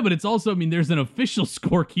 Yeah, but it's also, I mean, there's an official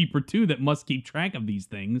scorekeeper, too, that must keep track of these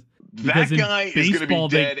things. That guy is going to be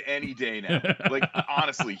dead any day now. Like,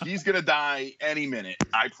 honestly, he's going to die any minute.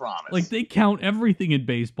 I promise. Like, they count everything in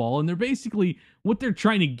baseball, and they're basically, what they're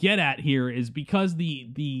trying to get at here is because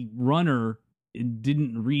the runner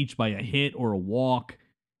didn't reach by a hit or a walk,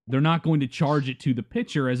 they're not going to charge it to the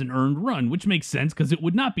pitcher as an earned run, which makes sense because it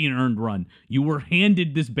would not be an earned run. You were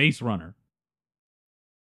handed this base runner.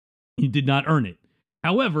 You did not earn it.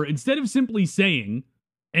 However, instead of simply saying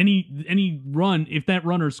any run, if that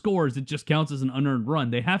runner scores, it just counts as an unearned run,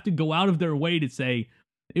 they have to go out of their way to say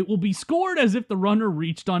it will be scored as if the runner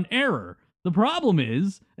reached on error. The problem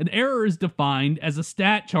is, an error is defined as a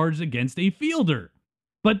stat charged against a fielder,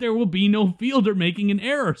 but there will be no fielder making an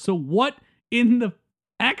error. So what in the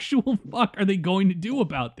actual fuck are they going to do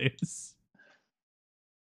about this?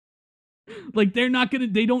 Like, they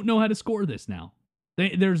don't know how to score this now.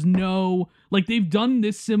 There's no, like, they've done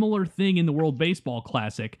this similar thing in the World Baseball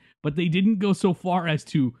Classic, but they didn't go so far as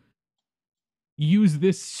to use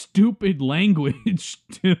this stupid language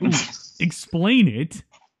to explain it,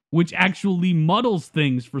 which actually muddles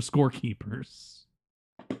things for scorekeepers.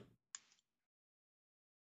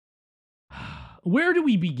 Where do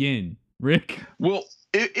we begin, Rick? Well,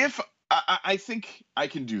 if I think I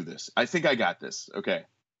can do this. I think I got this. Okay.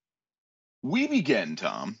 We begin,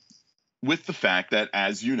 Tom, with the fact that,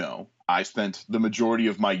 as you know, I spent the majority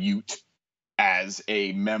of my youth as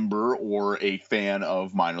a member or a fan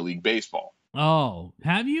of minor league baseball. Oh,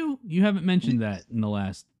 have you? You haven't mentioned that in the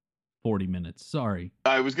last 40 minutes. Sorry.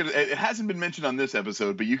 It hasn't been mentioned on this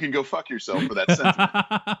episode, but you can go fuck yourself for that sentiment.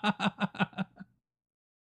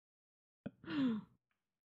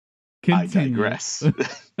 I digress.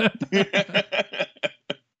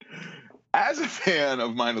 As a fan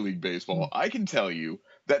of minor league baseball, I can tell you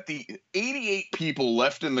that the 88 people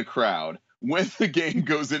left in the crowd when the game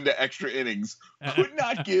goes into extra innings could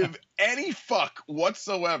not give any fuck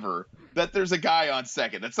whatsoever that there's a guy on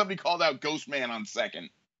second, that somebody called out Ghost Man on second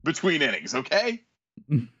between innings, okay?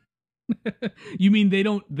 You mean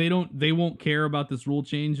they won't care about this rule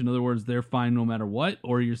change? In other words, they're fine no matter what?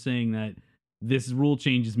 Or you're saying that this rule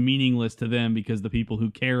change is meaningless to them because the people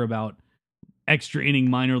who care about extra inning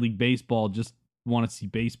minor league baseball just want to see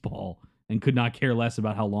baseball and could not care less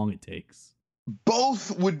about how long it takes?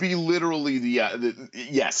 Both would be literally the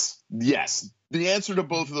yes. The answer to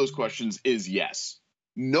both of those questions is yes.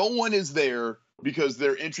 No one is there because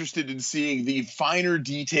they're interested in seeing the finer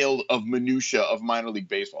detail of minutia of minor league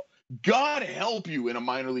baseball. God help you in a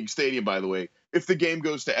minor league stadium, by the way, if the game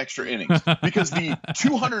goes to extra innings, because the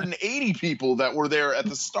 280 people that were there at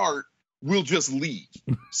the start will just leave.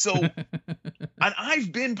 So, and I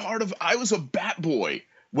was a bat boy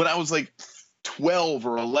when I was like 12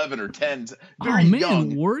 or 11 or 10, very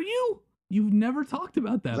young. Were you? You've never talked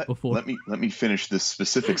about that before. Let me finish this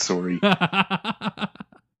specific story.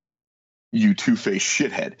 You two-faced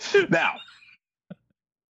shithead. Now,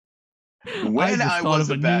 when I was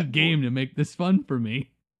a new game to make this fun for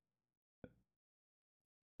me.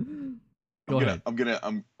 Go ahead. I'm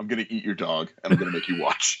gonna eat your dog, and I'm gonna make you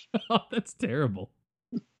watch. Oh, that's terrible.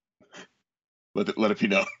 Let it be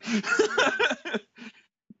known.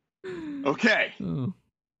 Okay. Oh.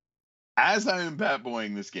 As I am bat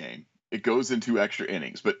boying this game, it goes into extra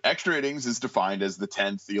innings, but extra innings is defined as the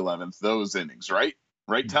 10th, the 11th, those innings, right?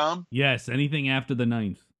 Right, Tom? Yes, anything after the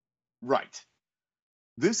 9th. Right.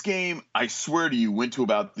 This game, I swear to you, went to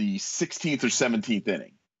about the 16th or 17th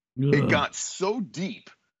inning. Ugh. It got so deep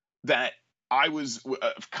that I was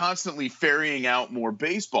constantly ferrying out more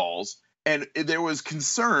baseballs, and there was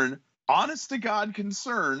concern, honest to God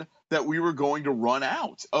concern, that we were going to run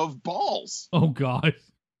out of balls. Oh, God.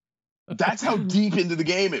 That's how deep into the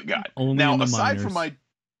game it got. Only now, in the aside minors.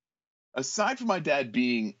 from my dad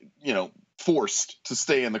being, forced to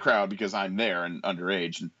stay in the crowd because I'm there and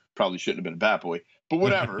underage and probably shouldn't have been a bat boy, but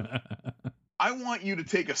whatever. I want you to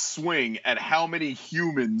take a swing at how many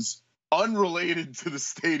humans unrelated to the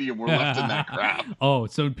stadium were left in that crowd. Oh,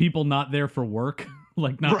 so people not there for work,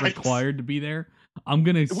 like not required to be there? I'm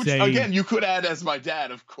going to say... Again, you could add as my dad,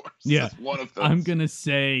 of course. Yeah. That's one of those. I'm going to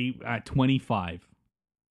say 25.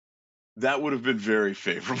 That would have been very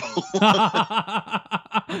favorable.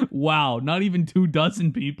 Wow, not even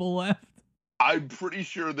 24 people left. I'm pretty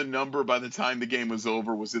sure the number by the time the game was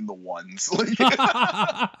over was in the ones.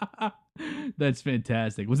 That's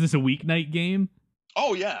fantastic. Was this a weeknight game?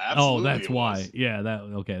 Oh yeah, absolutely. Oh, that's why. Yeah,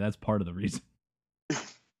 that's part of the reason.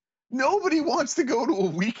 Nobody wants to go to a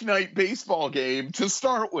weeknight baseball game to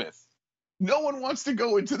start with. No one wants to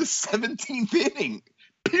go into the 17th inning.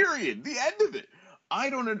 Period. The end of it. I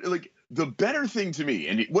don't like the better thing to me.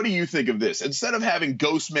 And what do you think of this? Instead of having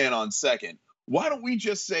Ghost Man on second, why don't we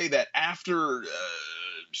just say that after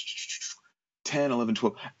 10, 11,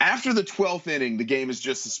 12, after the 12th inning, the game is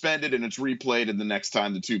just suspended and it's replayed, and the next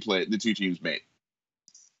time the two teams meet?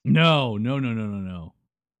 No.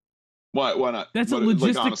 Why not? That's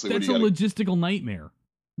honestly, that's a logistical nightmare.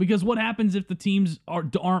 Because what happens if the teams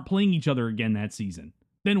aren't playing each other again that season?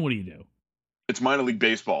 Then what do you do? It's minor league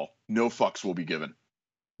baseball. No fucks will be given.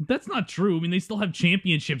 That's not true. I mean, they still have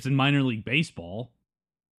championships in minor league baseball.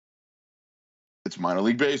 It's minor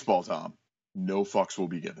league baseball, Tom. No fucks will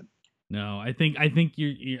be given. No, I think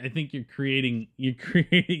you're creating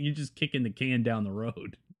you're just kicking the can down the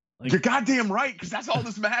road. Like, you're goddamn right, because that's all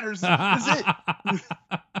this matters. That's it.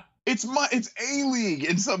 It's A League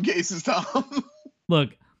in some cases, Tom. Look,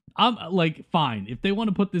 I'm like, fine. If they want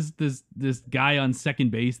to put this guy on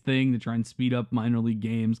second base thing to try and speed up minor league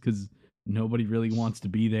games because nobody really wants to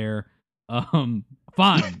be there, fine.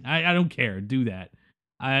 I don't care. Do that.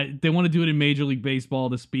 They want to do it in Major League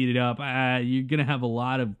Baseball to speed it up. You're gonna have a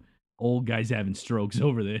lot of old guys having strokes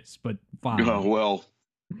over this, but fine. Oh well.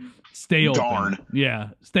 Stay open. Darn.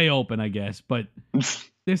 Yeah, stay open, I guess. But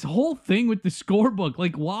this whole thing with the scorebook,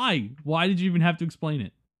 like, why? Why did you even have to explain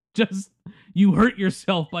it? Just, you hurt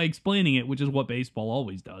yourself by explaining it, which is what baseball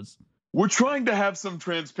always does. We're trying to have some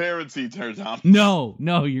transparency, Tom. No,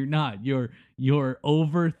 you're not. You're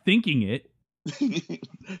overthinking it.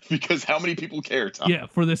 Because how many people care, Tom? Yeah,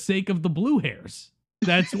 for the sake of the blue hairs.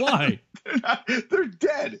 That's why. They're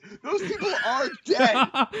dead. Those people are dead.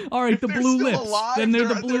 All right, if the blue lips. Alive, then they're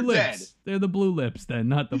the blue lips. Dead. They're the blue lips then,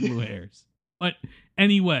 not the blue hairs. But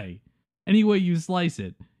anyway you slice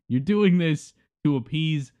it, you're doing this to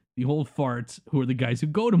appease the old farts who are the guys who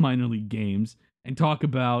go to minor league games and talk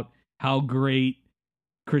about how great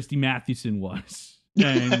Christy Mathewson was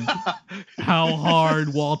and how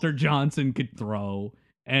hard Walter Johnson could throw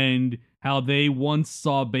and how they once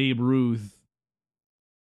saw Babe Ruth.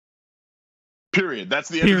 Period. That's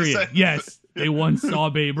the end of the sentence. Yes, they once saw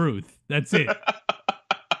Babe Ruth. That's it.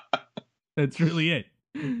 That's really it.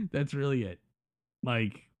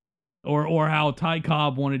 Like, or how Ty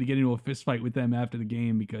Cobb wanted to get into a fist fight with them after the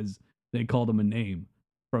game because they called him a name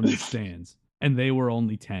from the stands, and they were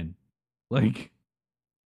only 10. Like,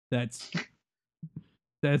 that's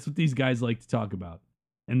what these guys like to talk about,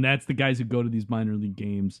 and that's the guys who go to these minor league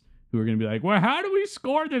games who are going to be like, well, how do we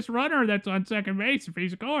score this runner that's on second base if he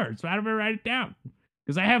scores? So how do we write it down?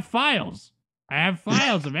 Because I have files.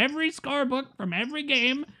 Of every scorebook from every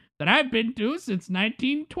game that I've been to since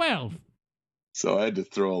 1912. So I had to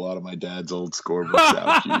throw a lot of my dad's old scorebooks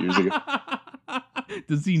out a few years ago.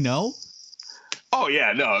 Does he know? Oh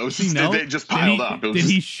yeah, no, it was just they just piled up. Did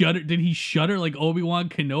he shudder like Obi-Wan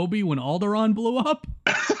Kenobi when Alderaan blew up?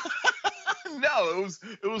 No,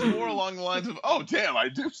 it was more along the lines of, oh damn, I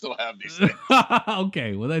do still have these things.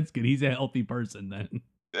 Okay, well that's good. He's a healthy person then.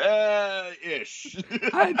 Ish.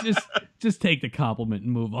 I just take the compliment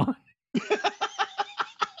and move on.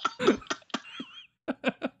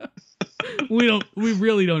 We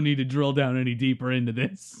really don't need to drill down any deeper into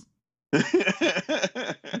this.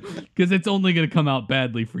 Because it's only going to come out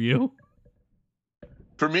badly for you.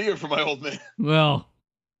 For me or for my old man? Well,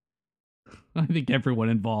 I think everyone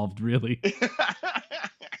involved, really.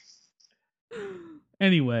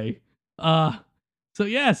 Anyway, so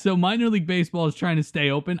minor league baseball is trying to stay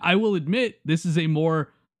open. I will admit this is a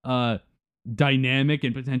more dynamic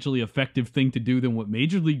and potentially effective thing to do than what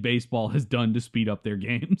Major League Baseball has done to speed up their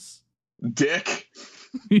games. Dick.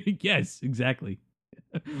 Yes, exactly.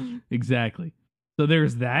 Exactly. So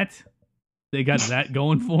there's that. They got that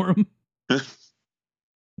going for them.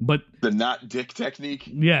 But the not dick technique.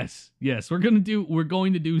 Yes. We're going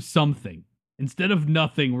to do something. Instead of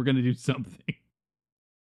nothing, we're going to do something.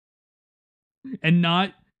 And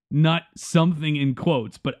not something in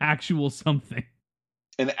quotes, but actual something.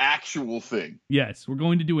 An actual thing. Yes, we're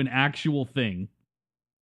going to do an actual thing.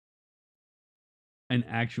 An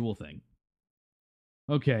actual thing.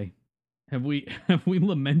 Okay. Have we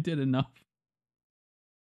lamented enough?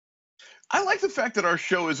 I like the fact that our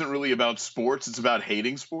show isn't really about sports, it's about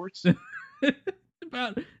hating sports. It's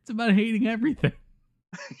about hating everything.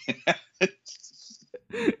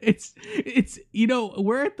 It's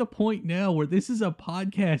we're at the point now where this is a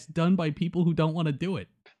podcast done by people who don't want to do it.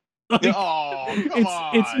 Like, oh, come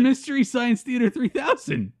it's on. Mystery Science Theater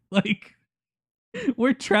 3000. Like,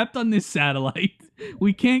 we're trapped on this satellite.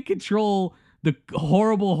 We can't control the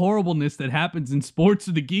horribleness that happens in sports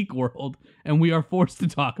or the geek world, and we are forced to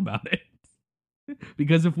talk about it.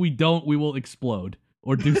 Because if we don't, we will explode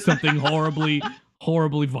or do something horribly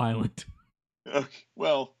violent. Okay,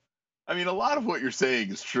 well, I mean, a lot of what you're saying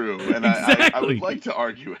is true, and Exactly. I would like to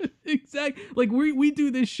argue it. Exactly. Like, we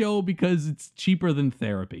do this show because it's cheaper than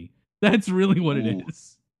therapy. That's really what it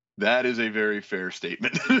is. That is a very fair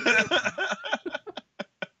statement.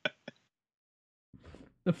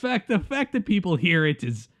 The fact that people hear it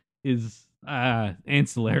is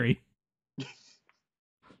ancillary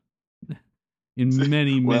in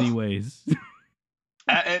many ways.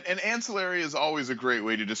 And ancillary is always a great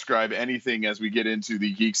way to describe anything as we get into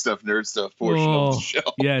the geek stuff, nerd stuff portion of the show.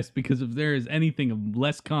 Yes, because if there is anything of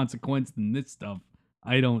less consequence than this stuff,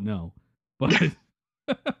 I don't know. But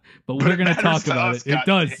we're going to talk about it. It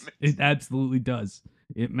does. It absolutely does.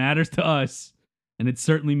 It matters to us, and it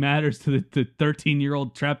certainly matters to the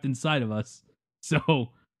 13-year-old trapped inside of us.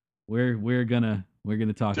 So we're gonna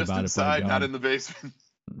talk just about inside, it. not in the basement.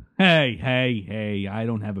 Hey! I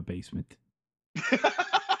don't have a basement.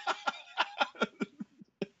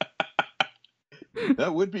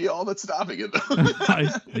 That would be all that's stopping it, though.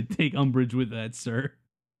 I take umbrage with that, sir.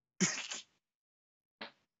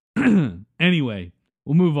 Anyway,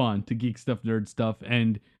 we'll move on to geek stuff, nerd stuff,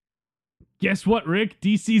 and guess what, Rick?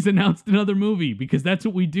 DC's announced another movie, because that's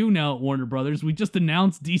what we do now at Warner Brothers. We just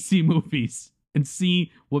announce DC movies and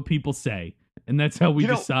see what people say, and that's how we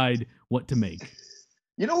decide what to make.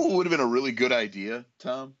 You know what would have been a really good idea,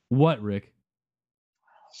 Tom? What, Rick?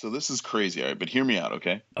 So this is crazy, all right, but hear me out,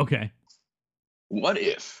 okay? Okay. What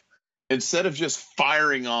if, instead of just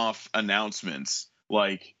firing off announcements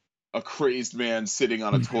like a crazed man sitting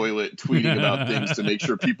on a toilet tweeting about things to make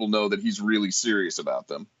sure people know that he's really serious about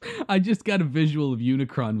them? I just got a visual of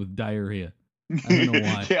Unicron with diarrhea. I don't know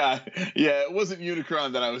why. yeah, it wasn't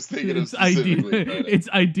Unicron that I was thinking of It's specifically. it's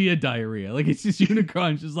idea diarrhea. Like, it's just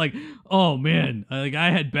Unicron's just like, oh man, like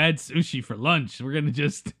I had bad sushi for lunch. We're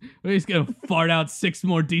just gonna fart out 6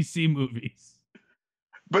 more DC movies.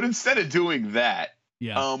 But instead of doing that,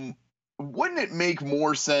 yeah, wouldn't it make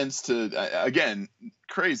more sense to, again,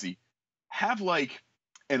 crazy, have like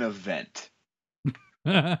an event?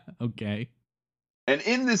 Okay. And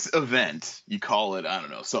in this event, you call it, I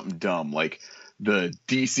don't know, something dumb like the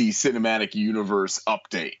DC Cinematic Universe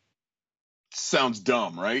update. Sounds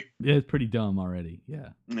dumb, right? Yeah, it's pretty dumb already. Yeah.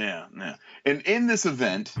 Yeah. And in this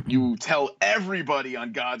event, you tell everybody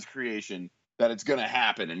on God's creation that it's going to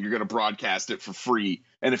happen, and you're going to broadcast it for free.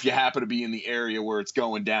 And if you happen to be in the area where it's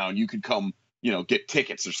going down, you could come, get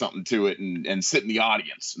tickets or something to it and sit in the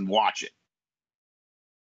audience and watch it.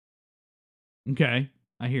 Okay.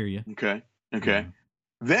 I hear you. Okay. Yeah.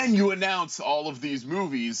 Then you announce all of these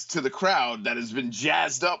movies to the crowd that has been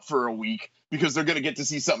jazzed up for a week because they're going to get to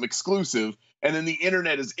see something exclusive. And then the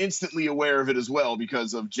internet is instantly aware of it as well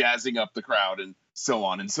because of jazzing up the crowd and so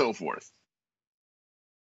on and so forth.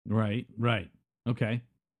 Right. Okay.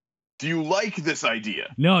 Do you like this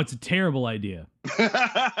idea? No, it's a terrible idea.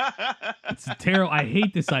 It's a terrible. I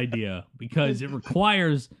hate this idea because it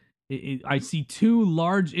requires. I see 2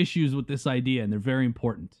 large issues with this idea, and they're very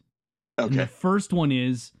important. Okay. And the first one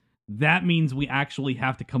is that means we actually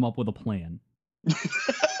have to come up with a plan.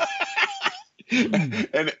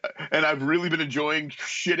 and I've really been enjoying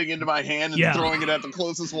shitting into my hand and throwing it at the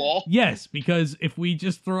closest wall. Yes, because if we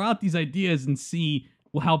just throw out these ideas and see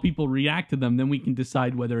how people react to them, then we can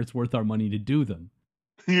decide whether it's worth our money to do them.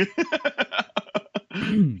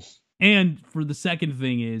 And for the second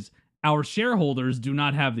thing is, our shareholders do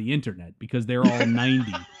not have the internet because they're all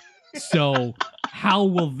 90. So how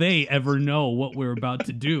will they ever know what we're about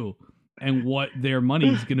to do and what their money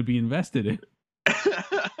is going to be invested in?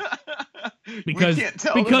 Because we can't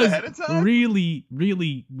tell them ahead of time?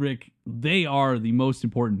 really, Rick, they are the most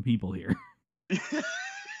important people here.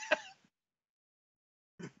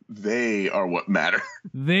 They are what matter.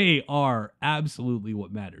 They are absolutely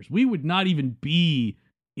what matters. We would not even be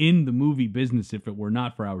in the movie business if it were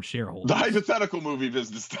not for our shareholders. The hypothetical movie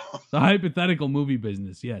business, Tom. The hypothetical movie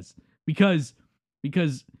business, yes. Because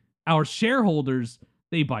our shareholders,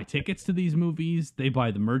 they buy tickets to these movies, they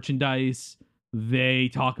buy the merchandise, they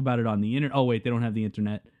talk about it on the internet. Oh wait, they don't have the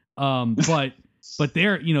internet. But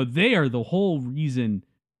they're, they are the whole reason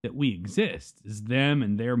that we exist, is them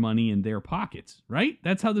and their money and their pockets, right?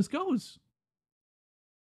 That's how this goes.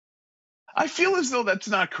 I feel as though that's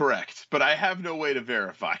not correct, but I have no way to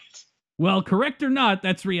verify it. Well, correct or not,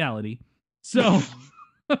 that's reality. So,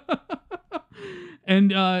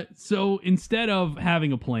 and so instead of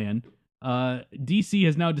having a plan, DC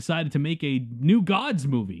has now decided to make a New Gods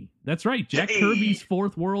movie. That's right, Jack Kirby's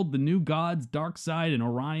Fourth World, the New Gods, Darkseid, and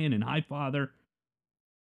Orion, and Highfather,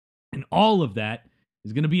 and all of that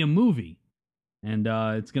is going to be a movie. And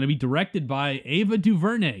it's going to be directed by Ava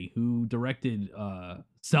DuVernay, who directed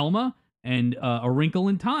Selma and A Wrinkle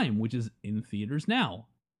in Time, which is in theaters now.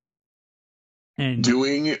 And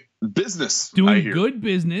doing business. Doing good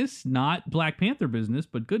business, not Black Panther business,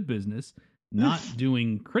 but good business. Not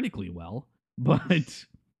doing critically well, but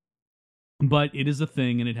it is a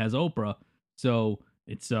thing and it has Oprah, so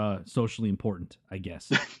it's socially important, I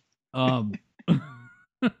guess. But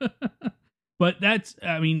that's,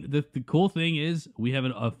 I mean, the cool thing is we have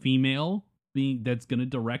a female being that's going to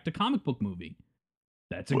direct a comic book movie.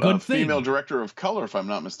 That's a good thing. Female director of color, if I'm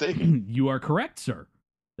not mistaken. You are correct, sir.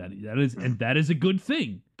 That is a good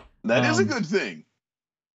thing. That is a good thing.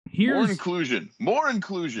 More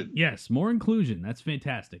inclusion. Yes, more inclusion. That's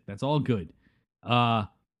fantastic. That's all good. I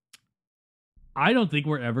don't think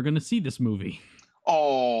we're ever going to see this movie.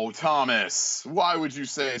 Oh, Thomas, why would you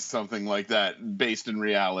say something like that based in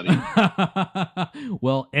reality?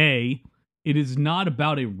 Well, A, it is not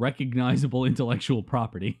about a recognizable intellectual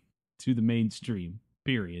property to the mainstream,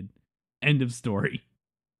 period. End of story.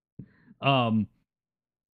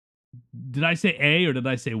 Did I say A or did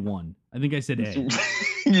I say 1? I think I said A.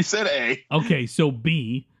 You said A. Okay, so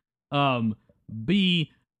B.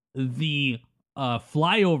 B, the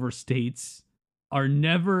flyover states are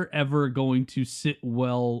never, ever going to sit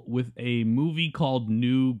well with a movie called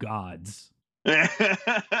New Gods. Not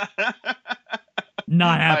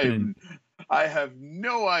happening. I have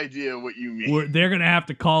no idea what you mean. They're going to have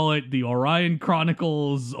to call it the Orion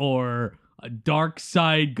Chronicles or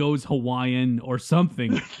Darkseid Goes Hawaiian or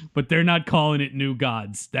something, but they're not calling it New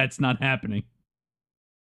Gods. That's not happening.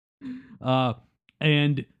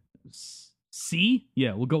 And C?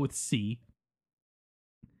 Yeah, we'll go with C.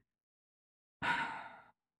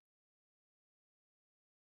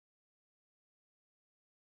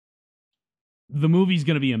 The movie's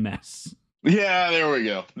going to be a mess. Yeah, there we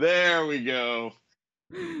go.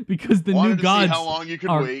 Because the New Gods how long you could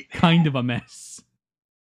are wait. kind of a mess.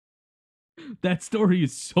 That story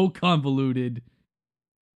is so convoluted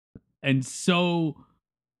and so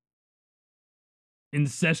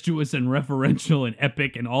incestuous and referential and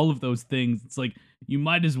epic and all of those things. It's like, you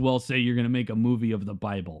might as well say you're going to make a movie of the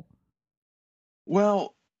Bible.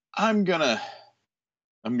 Well, I'm gonna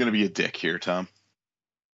be a dick here, Tom.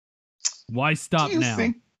 Why stop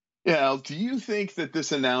now? Do you think that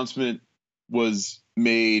this announcement was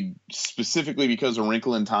made specifically because A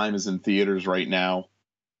Wrinkle in Time is in theaters right now?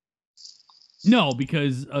 No,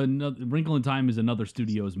 because Wrinkle in Time is another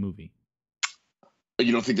studio's movie.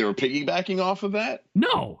 You don't think they were piggybacking off of that?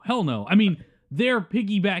 No, hell no. I mean, they're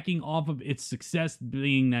piggybacking off of its success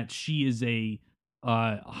being that she is a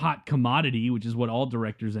hot commodity, which is what all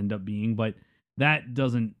directors end up being, but that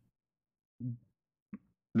doesn't...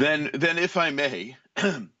 Then if I may,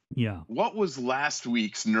 yeah. What was last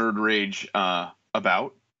week's Nerd Rage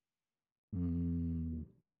about?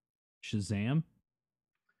 Shazam?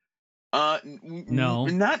 No.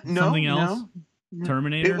 Something else? No.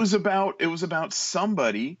 Terminator? It was about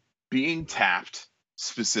somebody being tapped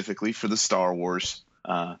specifically for the Star Wars,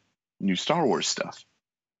 new Star Wars stuff.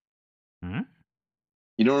 Huh?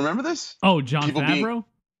 You don't remember this? Oh, Jon Favreau?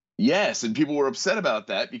 Yes, and people were upset about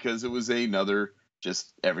that because it was another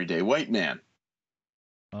just everyday white man.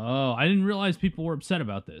 Oh, I didn't realize people were upset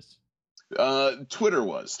about this. Twitter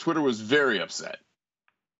was very upset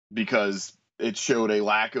because it showed a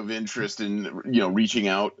lack of interest in reaching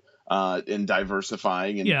out and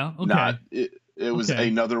diversifying, and it was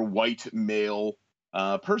another white male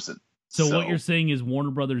person. So what you're saying is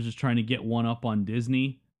Warner Brothers is trying to get one up on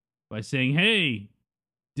Disney by saying, hey,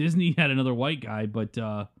 Disney had another white guy, but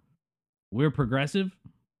we're progressive?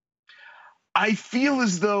 I feel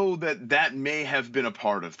as though that may have been a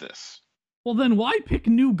part of this. Well, then why pick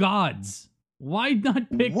New Gods? Why not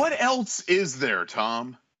pick... What else is there,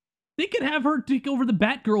 Tom? They could have her take over the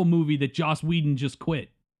Batgirl movie that Joss Whedon just quit.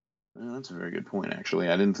 That's a very good point, actually.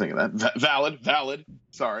 I didn't think of that. Valid.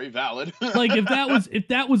 Sorry, valid. Like, if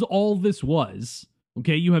that was all this was,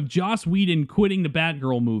 okay, you have Joss Whedon quitting the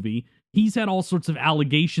Batgirl movie. He's had all sorts of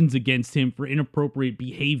allegations against him for inappropriate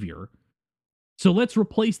behavior. So let's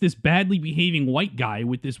replace this badly behaving white guy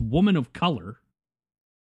with this woman of color.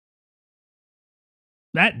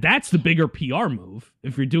 That's the bigger PR move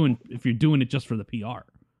if you're doing it just for the PR.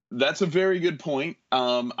 That's a very good point.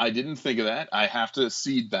 I didn't think of that. I have to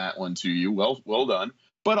cede that one to you. Well done.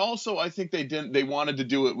 But also, I think they didn't. They wanted to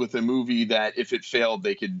do it with a movie that if it failed,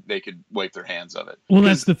 they could wipe their hands of it. Well,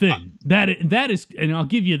 that's the thing. That is, and I'll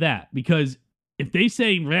give you that, because if they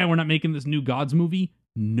say, "Man, we're not making this New Gods movie,"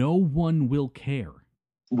 no one will care.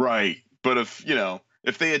 Right. But if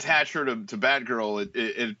they attach her to Batgirl,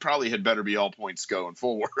 it probably had better be all points going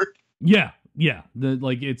forward. Yeah.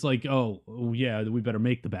 It's like, oh yeah, we better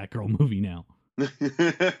make the Batgirl movie now.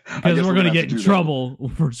 Because we're going to get in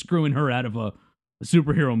trouble for screwing her out of a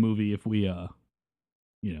superhero movie if we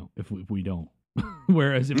if we don't.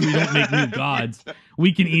 Whereas if we don't make New Gods,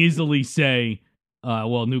 we can easily say,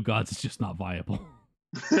 well, New Gods is just not viable.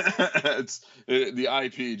 The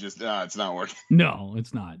IP just it's not working. No,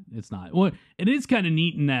 it's not. Well, it is kind of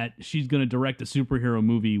neat in that she's going to direct a superhero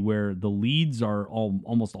movie where the leads are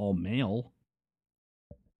almost all male.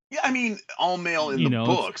 Yeah, I mean, all male in the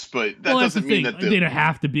books, but that doesn't mean that they don't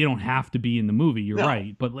have to be. They don't have to be in the movie. You're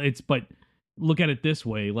right, but look at it this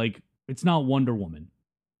way: like, it's not Wonder Woman.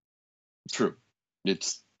 True,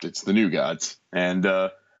 it's the New Gods, and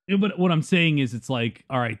but what I'm saying is, it's like,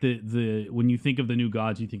 all right, the when you think of the New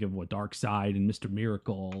Gods, you think of what, Darkseid and Mr.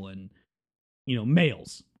 Miracle and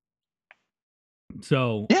males.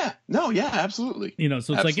 So absolutely. So it's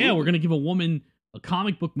absolutely. Like, yeah, we're gonna give a woman a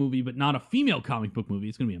comic book movie, but not a female comic book movie.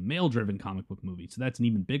 It's going to be a male-driven comic book movie, so that's an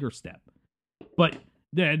even bigger step. But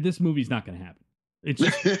this movie's not going to happen. It's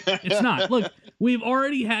just, it's not. Look, they've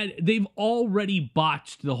already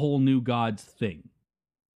botched the whole New Gods thing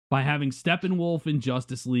by having Steppenwolf in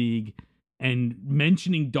Justice League and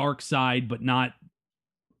mentioning Darkseid, but not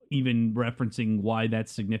even referencing why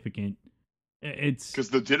that's significant. It's because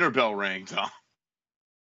the dinner bell rang, Tom.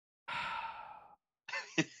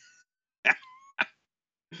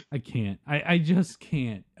 I can't. I just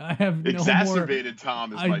can't. I have exacerbated.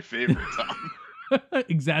 Tom is my favorite Tom.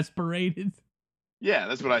 Exasperated. Yeah,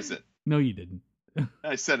 that's what I said. No, you didn't.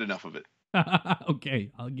 I said enough of it.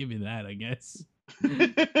 Okay, I'll give you that, I guess.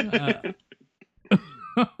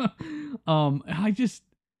 I just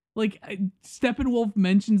Steppenwolf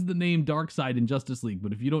mentions the name Darkseid in Justice League,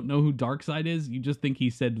 but if you don't know who Darkseid is, you just think he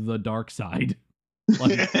said the dark side.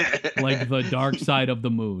 like the dark side of the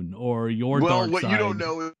moon or your dark side. Well, what you don't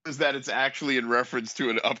know is that it's actually in reference to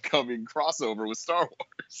an upcoming crossover with Star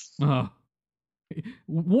Wars.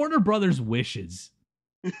 Warner Brothers wishes.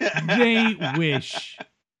 They wish.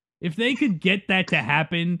 If they could get that to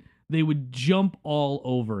happen, they would jump all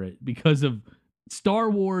over it, because of Star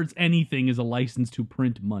Wars. Anything is a license to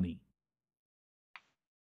print money.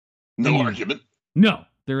 No argument. No,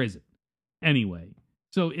 there isn't. Anyway.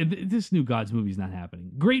 So this New Gods movie is not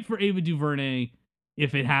happening. Great for Ava DuVernay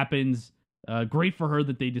if it happens. Great for her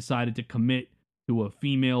that they decided to commit to a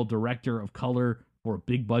female director of color for a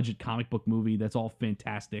big budget comic book movie. That's all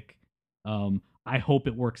fantastic. I hope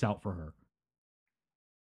it works out for her.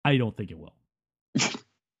 I don't think it will.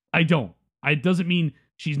 I don't. It doesn't mean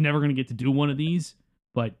she's never going to get to do one of these,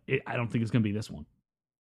 but I don't think it's going to be this one.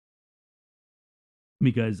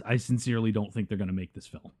 Because I sincerely don't think they're going to make this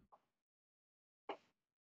film.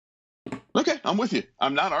 Okay, I'm with you.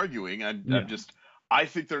 I'm not arguing. I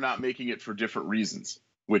think they're not making it for different reasons,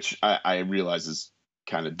 which I realize is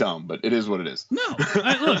kind of dumb, but it is what it is.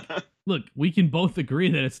 No, look, we can both agree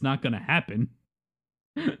that it's not going to happen.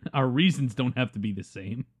 Our reasons don't have to be the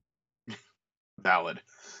same. Valid.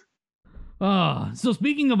 So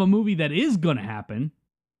speaking of a movie that is going to happen,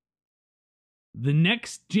 the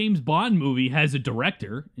next James Bond movie has a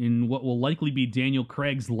director in what will likely be Daniel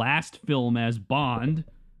Craig's last film as Bond.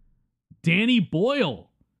 Danny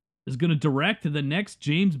Boyle is going to direct the next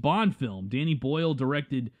James Bond film. Danny Boyle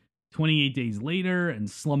directed 28 Days Later and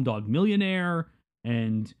Slumdog Millionaire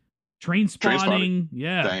and Trainspotting.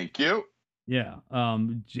 Yeah. Thank you. Yeah.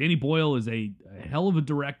 Danny Boyle is a hell of a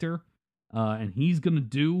director, and he's going to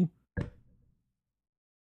do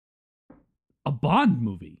a Bond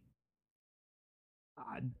movie.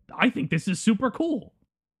 I think this is super cool.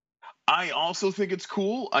 I also think it's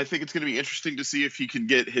cool. I think it's going to be interesting to see if he can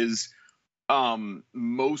get his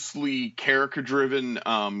mostly character-driven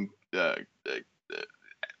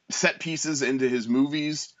set pieces into his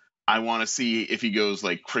movies. I want to see if he goes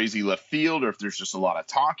like crazy left field or if there's just a lot of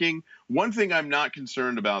talking. One thing I'm not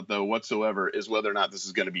concerned about, though, whatsoever, is whether or not this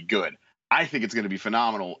is going to be good. I think it's going to be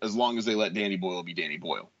phenomenal as long as they let Danny Boyle be Danny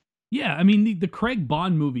Boyle. Yeah, I mean, the Craig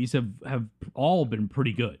Bond movies have all been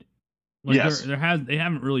pretty good. Like, yes. They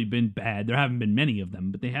haven't really been bad. There haven't been many of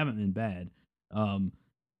them, but they haven't been bad.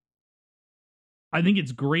 I think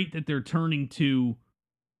it's great that they're turning to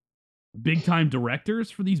big-time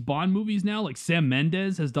directors for these Bond movies now. Like Sam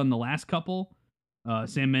Mendes has done the last couple.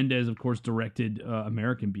 Sam Mendes, of course, directed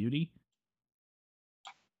American Beauty.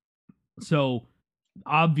 So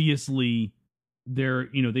obviously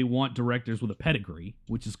they want directors with a pedigree,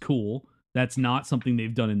 which is cool. That's not something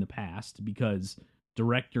they've done in the past because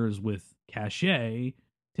directors with cachet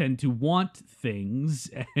tend to want things,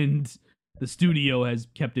 and the studio has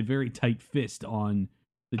kept a very tight fist on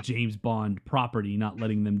the James Bond property, not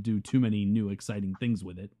letting them do too many new exciting things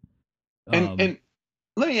with it. And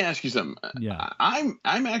let me ask you something. Yeah. I'm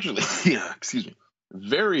actually excuse me,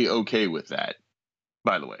 very okay with that.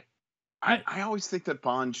 By the way, I always think that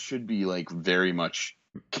Bond should be like very much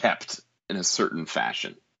kept in a certain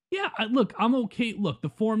fashion. Yeah, look, I'm okay. Look, the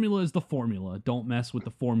formula is the formula. Don't mess with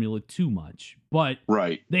the formula too much. But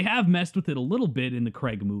right, they have messed with it a little bit in the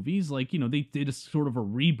Craig movies. Like, they did a sort of a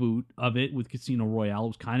reboot of it with Casino Royale. It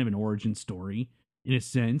was kind of an origin story in a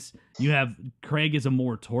sense. You have Craig as a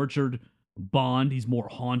more tortured Bond. He's more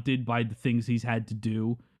haunted by the things he's had to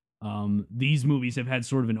do. These movies have had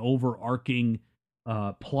sort of an overarching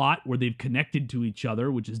plot where they've connected to each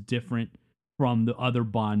other, which is different from the other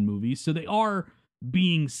Bond movies. So they are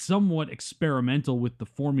being somewhat experimental with the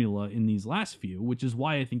formula in these last few, which is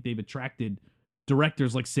why I think they've attracted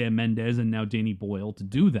directors like Sam Mendes and now Danny Boyle to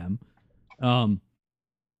do them.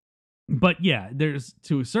 But yeah, there's,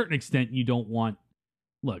 to a certain extent, you don't want,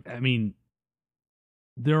 look, I mean,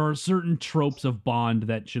 there are certain tropes of Bond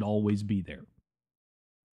that should always be there.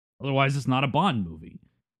 Otherwise, it's not a Bond movie.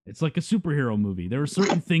 It's like a superhero movie. There are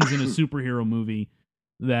certain things in a superhero movie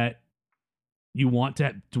that you want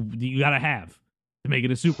you gotta have to make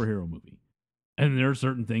it a superhero movie. And there are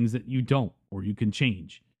certain things that you don't, or you can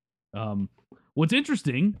change. What's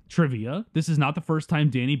interesting, trivia, this is not the first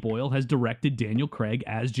time Danny Boyle has directed Daniel Craig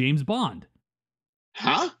as James Bond.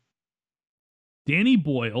 Huh? Danny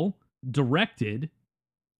Boyle directed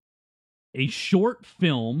a short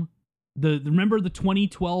film. Remember the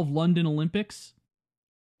 2012 London Olympics?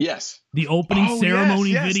 Yes. The opening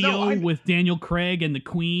ceremony yes, video with Daniel Craig and the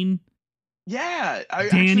Queen. Yeah, I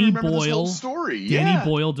Danny remember Boyle, this whole story. Danny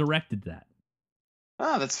Boyle directed that.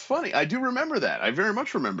 Ah, that's funny. I do remember that. I very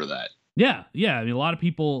much remember that. Yeah. I mean, a lot of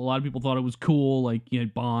people thought it was cool, like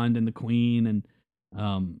Bond and the Queen,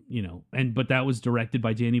 and but that was directed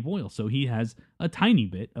by Danny Boyle, so he has a tiny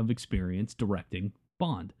bit of experience directing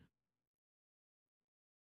Bond.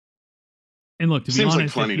 And look, to be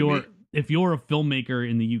honest, if you're a filmmaker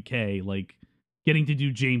in the UK, like, getting to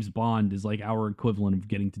do James Bond is like our equivalent of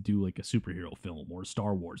getting to do like a superhero film or a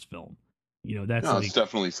Star Wars film. It's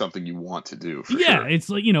definitely something you want to do. For yeah, sure. It's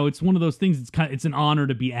like, it's one of those things. It's an honor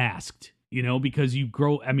to be asked, because you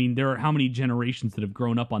grow. I mean, there are how many generations that have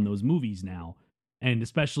grown up on those movies now, and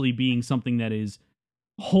especially being something that is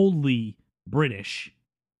wholly British,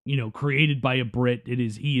 created by a Brit.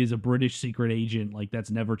 He is a British secret agent. Like,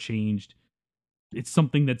 that's never changed. It's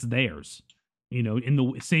something that's theirs. In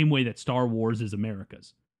the same way that Star Wars is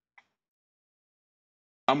America's.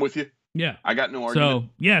 I'm with you. Yeah. I got no argument.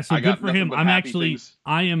 So good for him.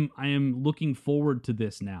 I am looking forward to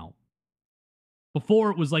this now.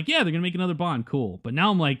 Before it was like, yeah, they're going to make another Bond. Cool. But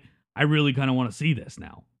now I'm like, I really kind of want to see this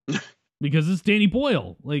now. Because it's Danny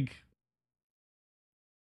Boyle. Like,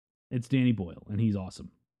 it's Danny Boyle, and he's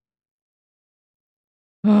awesome.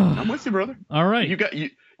 I'm with you, brother. All right.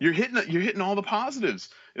 You're hitting all the positives.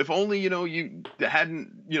 If only you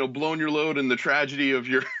hadn't blown your load in the tragedy of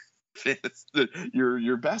your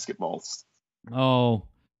your basketballs. Oh,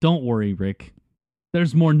 don't worry, Rick.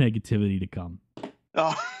 There's more negativity to come.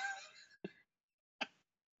 Oh.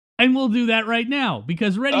 And we'll do that right now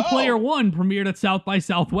because Ready Player One premiered at South by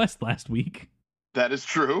Southwest last week. That is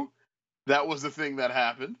true. That was the thing that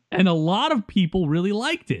happened. And a lot of people really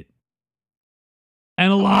liked it.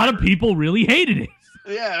 And a lot of people really hated it.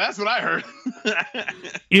 Yeah, that's what I heard.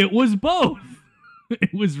 It was both.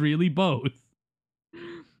 It was really both.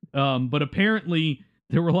 But apparently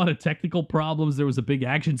there were a lot of technical problems. There was a big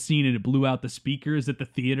action scene and it blew out the speakers at the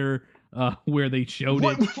theater where they showed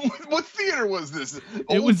it. What theater was this?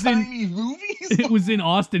 Old-timey movies? It was in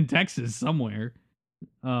Austin, Texas, somewhere.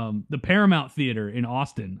 The Paramount Theater in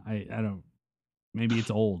Austin. I don't. Maybe it's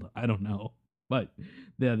old. I don't know. But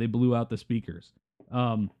yeah, they blew out the speakers.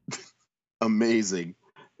 Amazing.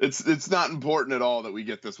 It's not important at all that we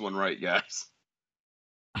get this one right, guys.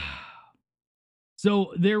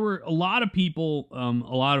 So there were a lot of people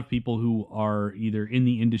who are either in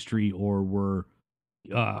the industry or were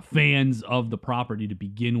fans of the property to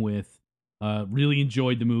begin with. Really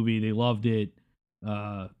enjoyed the movie. They loved it.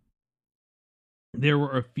 There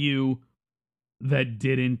were a few that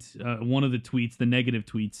didn't. One of the tweets, the negative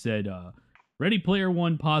tweets, said, Ready Player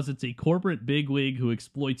One posits a corporate bigwig who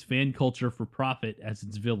exploits fan culture for profit as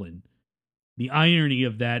its villain. The irony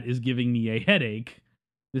of that is giving me a headache.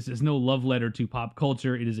 This is no love letter to pop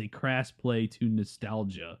culture. It is a crass play to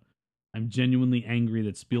nostalgia. I'm genuinely angry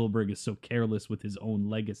that Spielberg is so careless with his own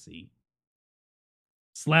legacy.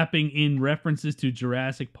 Slapping in references to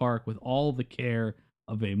Jurassic Park with all the care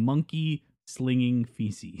of a monkey slinging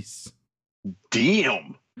feces.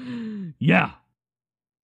 Damn. Yeah.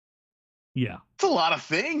 Yeah. It's a lot of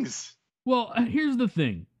things. Well, here's the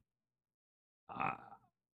thing.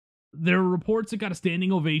 There are reports that got a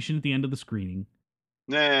standing ovation at the end of the screening.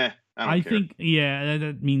 Nah, I don't care. think, yeah,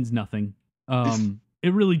 that means nothing.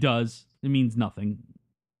 It really does. It means nothing.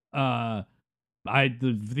 The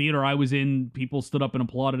theater I was in, people stood up and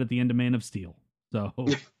applauded at the end of Man of Steel. So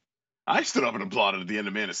I stood up and applauded at the end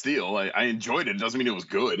of Man of Steel. I enjoyed it. It doesn't mean it was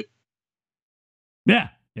good. Yeah,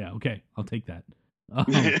 okay, I'll take that.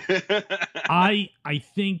 I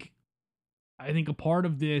think a part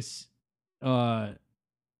of this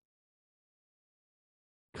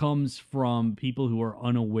comes from people who are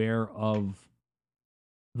unaware of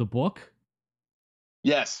the book.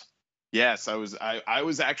 Yes. I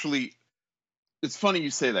was actually. It's funny you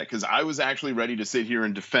say that, because I was actually ready to sit here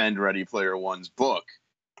and defend Ready Player One's book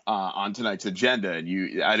on tonight's agenda,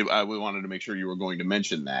 and I wanted to make sure you were going to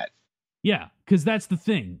mention that. Yeah, because that's the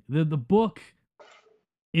thing. The book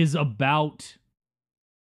is about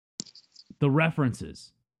the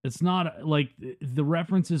references. It's not like the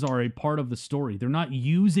references are a part of the story. They're not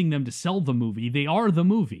using them to sell the movie. They are the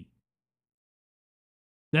movie.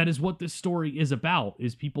 That is what this story is about,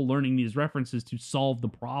 is people learning these references to solve the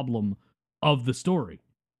problem of the story.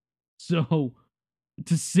 So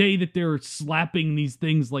to say that they're slapping these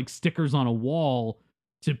things like stickers on a wall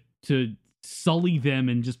to sully them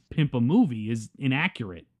and just pimp a movie is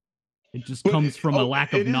inaccurate. It just comes from a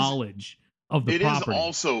lack of knowledge of the property.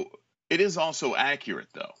 It is also accurate,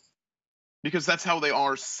 though, because that's how they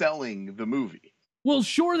are selling the movie. Well,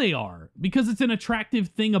 sure they are, because it's an attractive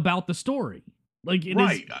thing about the story. Like it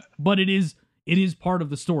right. is, but it is part of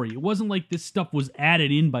the story. It wasn't like this stuff was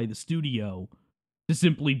added in by the studio to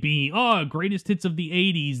simply be, greatest hits of the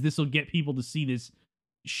 80s. This will get people to see this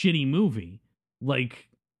shitty movie. Like,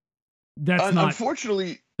 that's not.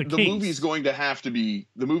 Unfortunately, the movie's going to have to be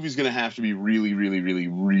really, really, really,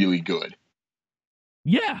 really good.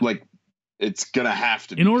 Yeah. Like, it's going to have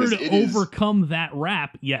to be. In order to overcome that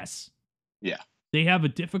rap, yes. Yeah. They have a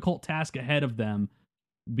difficult task ahead of them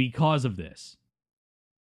because of this.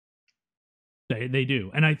 They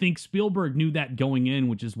do. And I think Spielberg knew that going in,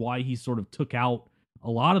 which is why he sort of took out a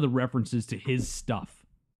lot of the references to his stuff.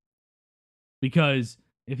 Because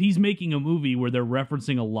if he's making a movie where they're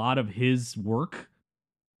referencing a lot of his work,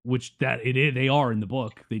 which they are in the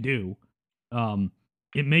book, they do,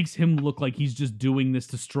 it makes him look like he's just doing this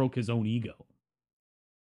to stroke his own ego.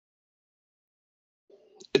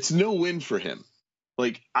 It's no win for him.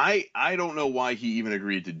 Like, I don't know why he even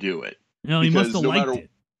agreed to do it. No, he must have liked it.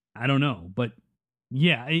 I don't know, but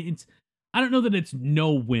yeah, I don't know that it's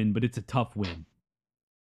no win, but it's a tough win.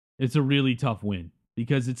 It's a really tough win,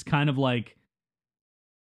 because it's kind of like,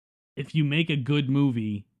 if you make a good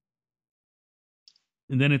movie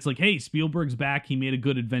and then it's like, hey, Spielberg's back, he made a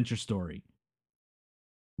good adventure story.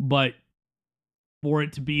 But for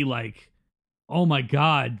it to be like, oh my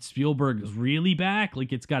God, Spielberg is really back,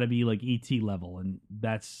 like, it's got to be like E.T. level, and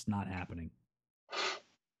that's not happening.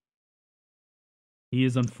 He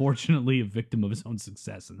is unfortunately a victim of his own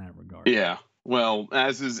success in that regard. Yeah. Well,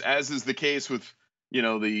 as is the case with,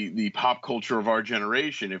 the pop culture of our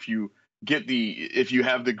generation, if you have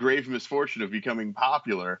the grave misfortune of becoming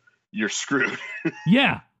popular, you're screwed.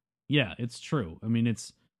 Yeah, it's true. I mean,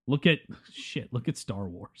 look at Star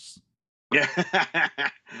Wars. Yeah.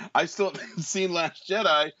 I still haven't seen Last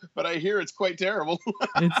Jedi, but I hear it's quite terrible.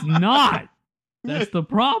 It's not. That's the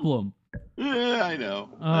problem. Yeah, I know.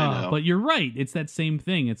 But you're right. It's that same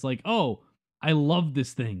thing. It's like, oh, I love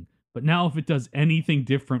this thing, but now if it does anything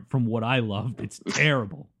different from what I loved, it's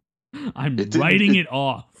terrible. I'm writing it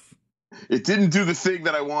off. It didn't do the thing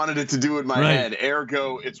that I wanted it to do in my head.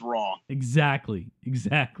 Ergo, it's wrong. Exactly.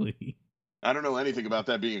 I don't know anything about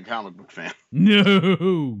that, being a comic book fan.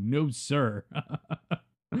 No, sir.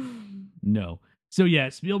 No. So yeah,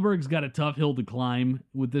 Spielberg's got a tough hill to climb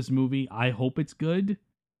with this movie. I hope it's good.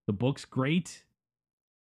 The book's great.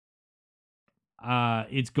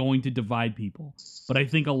 It's going to divide people. But I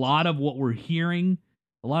think a lot of what we're hearing,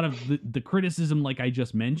 a lot of the criticism, like I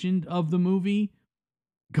just mentioned, of the movie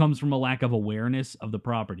comes from a lack of awareness of the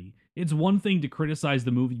property. It's one thing to criticize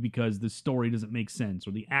the movie because the story doesn't make sense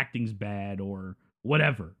or the acting's bad or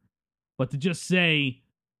whatever. But to just say,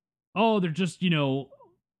 oh, they're just,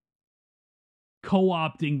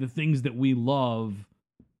 co-opting the things that we love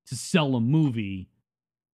to sell a movie,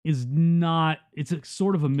 is not, it's a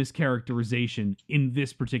sort of a mischaracterization in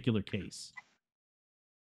this particular case.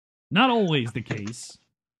 Not always the case.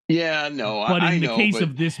 Yeah, no, but I in the know, case but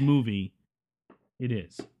of this movie, it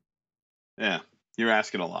is. yeah, you're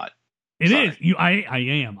asking a lot. It is. I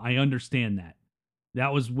am. I understand that.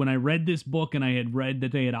 That was when I read this book and I had read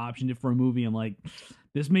that they had optioned it for a movie. I'm like,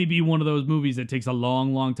 this may be one of those movies that takes a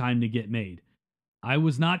long, long time to get made. I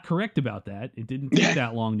was not correct about that. It didn't take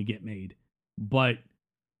that long to get made. But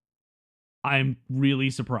I'm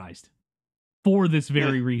really surprised for this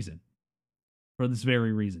very reason. For this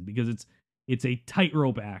very reason. Because it's a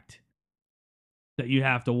tightrope act that you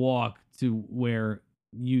have to walk to where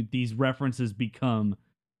these references become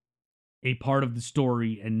a part of the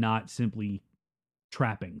story and not simply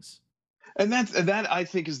trappings. And that I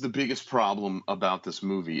think is the biggest problem about this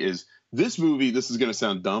movie is this movie. This is going to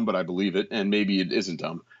sound dumb, but I believe it, and maybe it isn't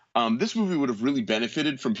dumb. This movie would have really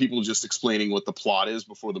benefited from people just explaining what the plot is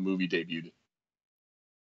before the movie debuted.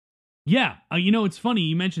 Yeah, it's funny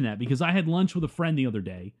you mentioned that because I had lunch with a friend the other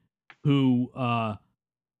day who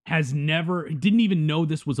didn't even know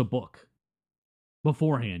this was a book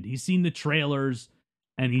beforehand. He's seen the trailers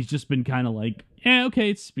and he's just been kind of like,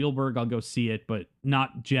 okay, it's Spielberg, I'll go see it, but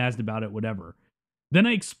not jazzed about it, whatever. Then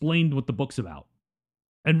I explained what the book's about.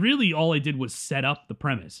 And really all I did was set up the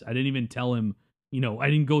premise. I didn't even tell him, I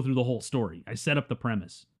didn't go through the whole story. I set up the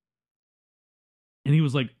premise. And he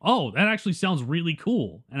was like, oh, that actually sounds really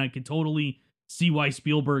cool. And I could totally see why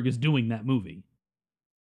Spielberg is doing that movie.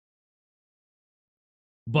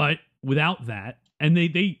 But without that, and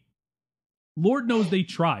they Lord knows they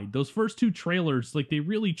tried. Those first two trailers, like they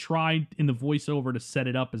really tried in the voiceover to set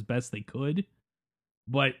it up as best they could.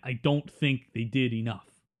 But I don't think they did enough.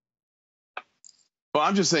 Well,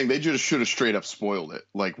 I'm just saying they just should have straight up spoiled it,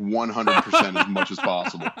 like 100% as much as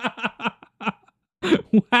possible.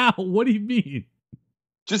 Wow, what do you mean?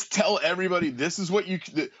 Just tell everybody this is what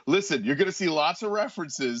listen. You're gonna see lots of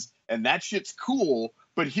references, and that shit's cool.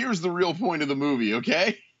 But here's the real point of the movie,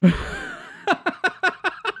 okay?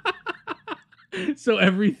 So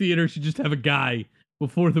every theater should just have a guy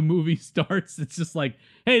before the movie starts. It's just like,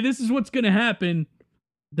 hey, this is what's going to happen.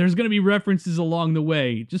 There's going to be references along the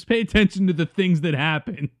way. Just pay attention to the things that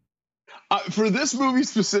happen. For this movie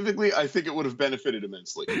specifically, I think it would have benefited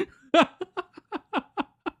immensely.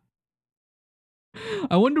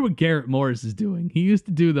 I wonder what Garrett Morris is doing. He used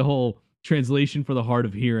to do the whole translation for the hard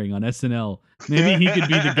of hearing on SNL. Maybe he could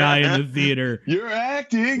be the guy in the theater. You're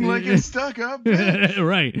acting like a stuck-up bitch.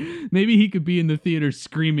 Right. Maybe he could be in the theater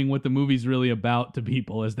screaming what the movie's really about to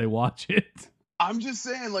people as they watch it. I'm just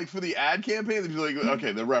saying, like, for the ad campaign, they'd be like,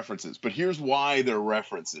 okay, they're references, but here's why they're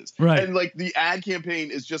references. Right. And, like, the ad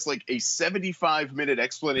campaign is just, like, a 75-minute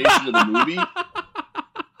explanation of the movie.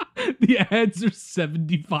 The ads are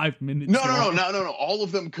 75 minutes. No. All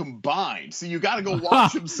of them combined. So you got to go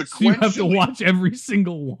watch them sequentially. So you have to watch every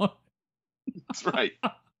single one. That's right.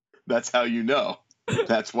 That's how you know.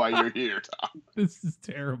 That's why you're here, Tom. This is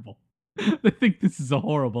terrible. I think this is a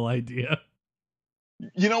horrible idea.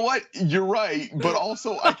 You know what? You're right, but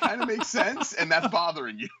also I kind of make sense, and that's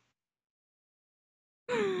bothering you.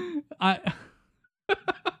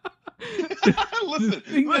 Listen,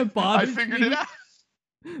 I figured it out.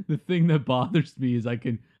 The thing that bothers me is I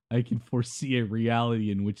can foresee a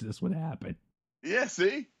reality in which this would happen. Yeah,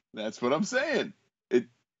 see? That's what I'm saying.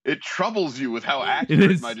 It troubles you with how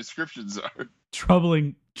accurate my descriptions are.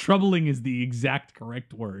 Troubling is the exact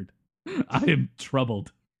correct word. I am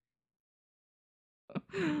troubled.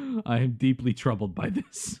 I am deeply troubled by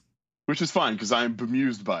this. Which is fine, because I am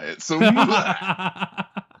bemused by it. So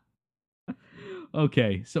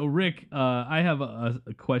okay, so Rick, I have a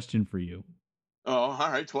question for you. Oh, all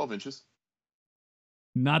right, 12 inches.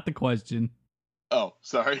 Not the question. Oh,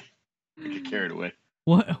 sorry. I get carried away.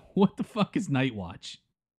 What the fuck is Night Watch?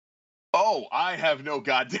 Oh, I have no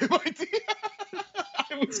goddamn idea.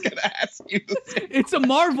 I was going to ask you the same It's question. A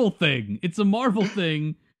Marvel thing. It's a Marvel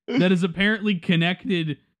thing that is apparently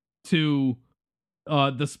connected to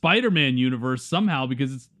the Spider-Man universe somehow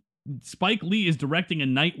because Spike Lee is directing a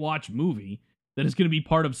Night Watch movie that is going to be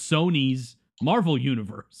part of Sony's Marvel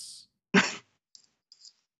universe.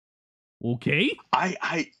 Okay.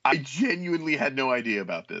 I genuinely had no idea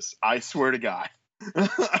about this. I swear to God.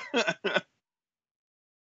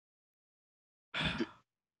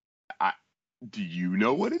 Do you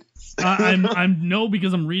know what it is? I'm no,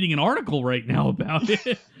 because I'm reading an article right now about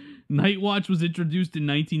it. Night Watch was introduced in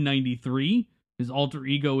 1993. His alter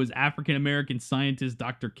ego is African-American scientist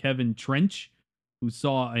Dr. Kevin Trench, who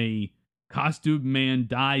saw a costumed man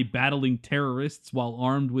die battling terrorists while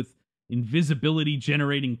armed with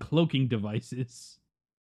invisibility-generating cloaking devices.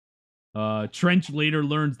 Trench later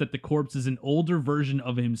learns that the corpse is an older version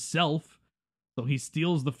of himself, so he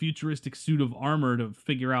steals the futuristic suit of armor to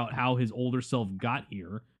figure out how his older self got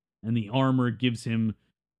here, and the armor gives him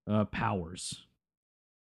powers.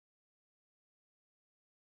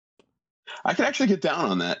 I can actually get down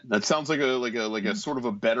on that. That sounds like a sort of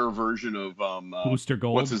a better version of Booster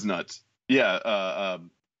Gold. What's his nuts? Yeah,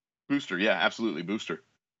 Booster. Yeah, absolutely, Booster.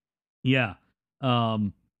 Yeah.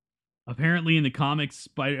 Apparently in the comics,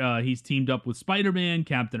 he's teamed up with Spider-Man,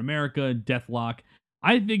 Captain America, Deathlock.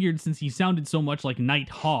 I figured since he sounded so much like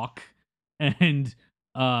Nighthawk, and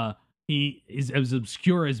he is as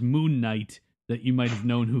obscure as Moon Knight, that you might have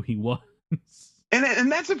known who he was.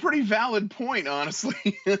 And that's a pretty valid point,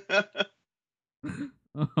 honestly.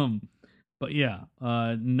 But yeah,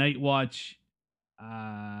 Nightwatch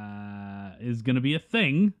is going to be a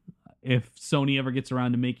thing if Sony ever gets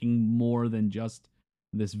around to making more than just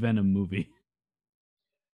this Venom movie.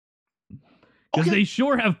 Because they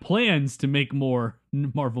sure have plans to make more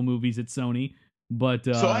Marvel movies at Sony, but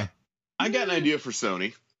so I got an idea for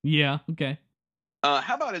Sony. Yeah, okay.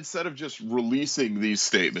 How about instead of just releasing these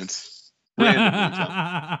statements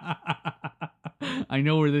randomly, I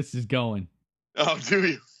know where this is going. Oh, do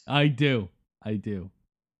you? I do.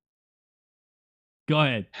 Go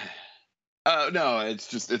ahead. No,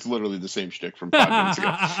 it's literally the same shtick from 5 minutes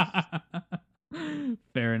ago.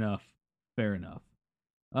 Fair enough.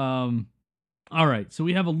 All right, so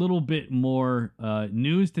we have a little bit more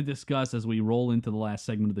news to discuss as we roll into the last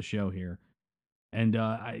segment of the show here. And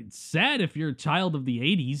it's sad if you're a child of the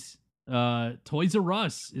 80s, Toys R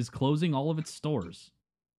Us is closing all of its stores.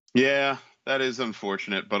 Yeah, that is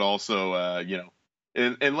unfortunate, but also,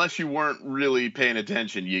 unless you weren't really paying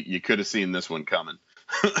attention, you could have seen this one coming.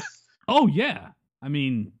 Oh, yeah. I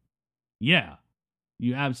mean, yeah,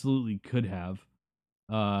 you absolutely could have.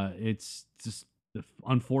 It's just the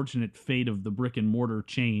unfortunate fate of the brick and mortar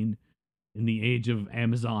chain in the age of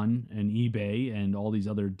Amazon and eBay and all these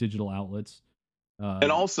other digital outlets.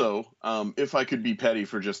 And also, if I could be petty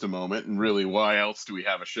for just a moment, and really, why else do we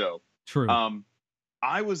have a show? True.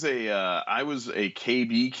 I was a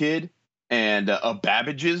KB kid and a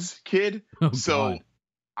Babbage's kid, so God.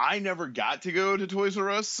 I never got to go to Toys R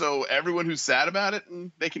Us. So everyone who's sad about it,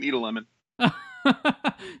 they can eat a lemon.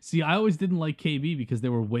 See, I always didn't like KB because they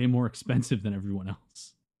were way more expensive than everyone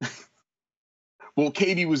else. Well,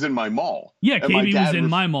 KB was in my mall. Yeah, KB was in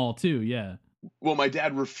my mall too. Yeah. Well, my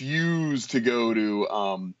dad refused to go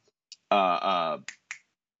to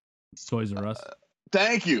Toys R Us.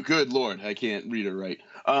 Thank you. Good Lord, I can't read it right.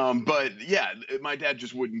 But yeah, my dad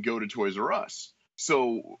just wouldn't go to Toys R Us.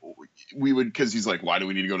 So we would, because he's like, why do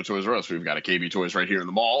we need to go to Toys R Us? We've got a KB Toys right here in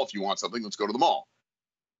the mall. If you want something, let's go to the mall.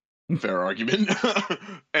 Fair argument.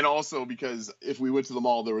 And also because if we went to the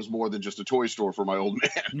mall, there was more than just a toy store for my old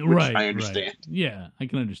man, which I understand. Right. Yeah, I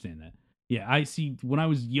can understand that. Yeah, I see. When I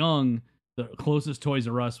was young, the closest Toys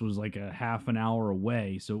R Us was like a half an hour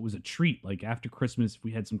away. So it was a treat. Like after Christmas, if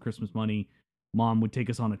we had some Christmas money, Mom would take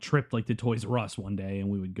us on a trip like to Toys R Us one day, and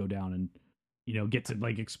we would go down and, get to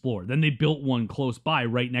like explore. Then they built one close by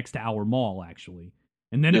right next to our mall, actually.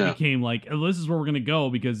 And then it became like, oh, this is where we're going to go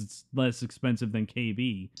because it's less expensive than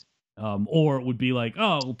KB. Or it would be like,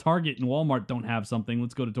 oh, well, Target and Walmart don't have something.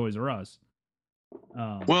 Let's go to Toys R Us.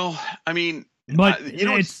 Well, I mean, but what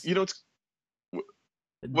I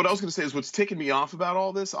was going to say is what's ticking me off about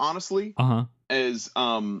all this, honestly, is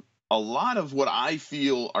a lot of what I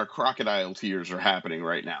feel are crocodile tears are happening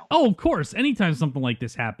right now. Oh, of course. Anytime something like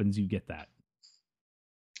this happens, you get that.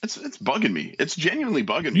 It's bugging me. It's genuinely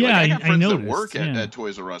bugging me. Yeah, I got friends that work at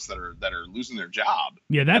Toys R Us that are losing their job.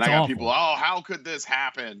 Yeah, that's and I got awful. people, oh, how could this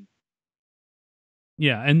happen?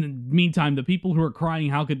 Yeah, and meantime, the people who are crying,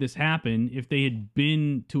 how could this happen? If they had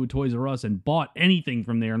been to a Toys R Us and bought anything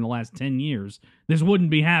from there in the last 10 years, this wouldn't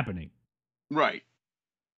be happening. Right.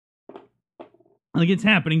 Like, it's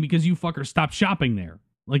happening because you fuckers stopped shopping there.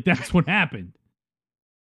 Like, that's what happened.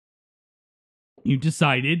 You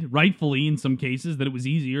decided, rightfully in some cases, that it was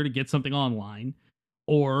easier to get something online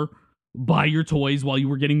or buy your toys while you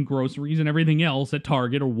were getting groceries and everything else at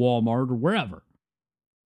Target or Walmart or wherever.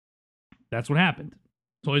 That's what happened.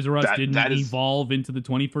 Toys R Us didn't evolve into the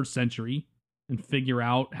 21st century and figure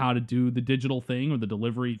out how to do the digital thing or the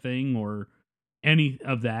delivery thing or any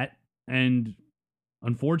of that. And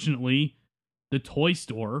unfortunately, the toy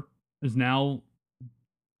store is now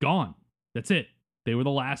gone. That's it. They were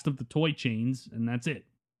the last of the toy chains, and that's it.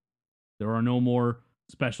 There are no more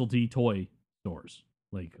specialty toy stores,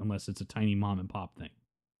 like unless it's a tiny mom and pop thing.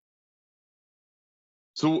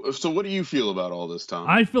 So what do you feel about all this, Tom?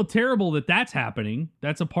 I feel terrible that that's happening.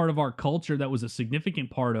 That's a part of our culture that was a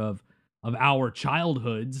significant part of our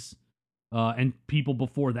childhoods and people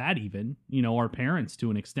before that, even, you know, our parents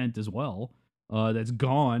to an extent as well. That's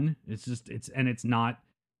gone. It's not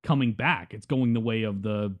coming back. It's going the way of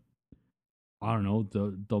the, I don't know,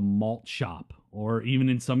 the malt shop, or even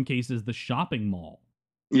in some cases the shopping mall.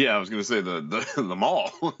 Yeah, I was gonna say the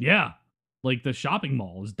mall. Yeah, like the shopping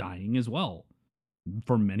mall is dying as well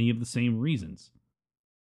for many of the same reasons.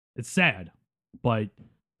 It's sad, but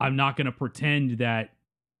I'm not going to pretend that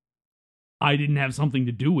I didn't have something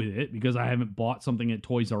to do with it because I haven't bought something at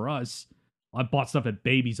Toys R Us. I've bought stuff at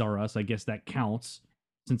Babies R Us. I guess that counts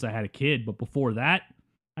since I had a kid. But before that,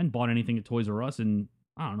 I hadn't bought anything at Toys R Us in,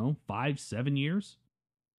 I don't know, 5-7 years.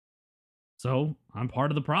 So I'm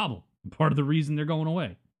part of the problem. I'm part of the reason they're going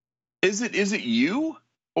away. Is it you?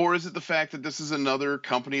 Or is it the fact that this is another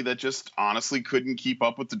company that just honestly couldn't keep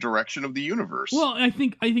up with the direction of the universe? Well, I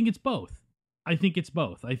think it's both. I think it's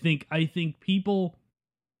both. I think people,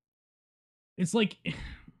 it's like,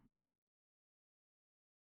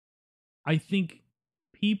 I think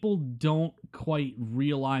people don't quite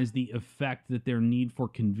realize the effect that their need for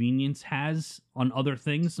convenience has on other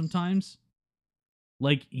things sometimes.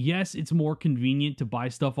 Like, yes, it's more convenient to buy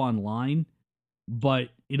stuff online,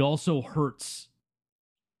 but it also hurts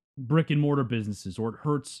brick and mortar businesses, or it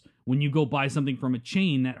hurts when you go buy something from a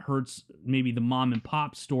chain that hurts maybe the mom and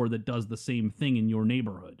pop store that does the same thing in your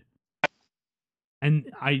neighborhood.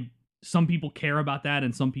 And some people care about that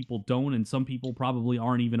and some people don't, and some people probably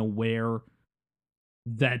aren't even aware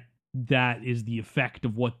that that is the effect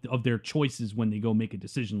of their choices when they go make a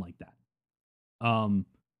decision like that.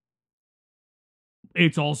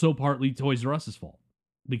 It's also partly Toys R Us's fault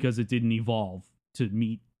because it didn't evolve to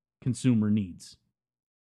meet consumer needs.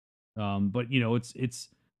 But you know, it's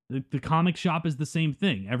the comic shop is the same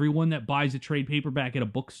thing. Everyone that buys a trade paperback at a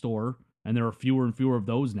bookstore, and there are fewer and fewer of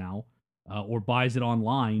those now, or buys it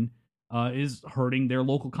online, is hurting their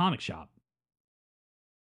local comic shop.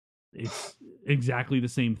 It's exactly the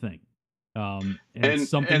same thing. And it's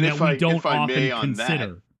something that we don't often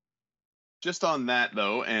consider. Just on that,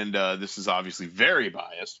 though, and this is obviously very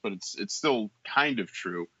biased, but it's still kind of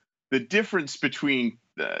true. The difference between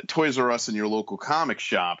Toys R Us and your local comic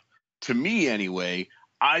shop, to me anyway,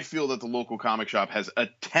 I feel that the local comic shop has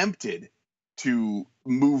attempted to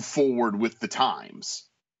move forward with the times.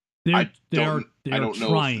 They're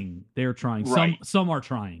trying. They're trying. Right. Some are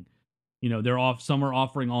trying. You know, some are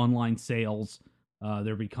offering online sales.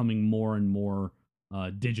 They're becoming more and more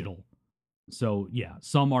digital. So yeah,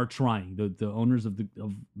 some are trying. The owners of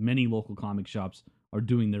many local comic shops are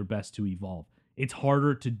doing their best to evolve. It's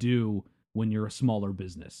harder to do when you're a smaller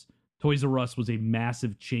business. Toys R Us was a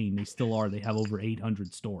massive chain. They still are. They have over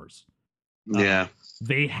 800 stores. Yeah.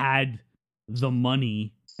 They had the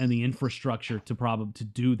money and the infrastructure to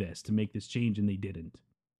do this, to make this change, and they didn't.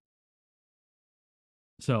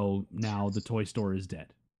 So now the toy store is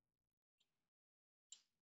dead.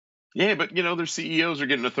 Yeah, but you know, their CEOs are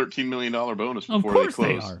getting a $13 million bonus before they close. Of course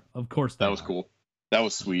they are. Of course they are. That was cool. That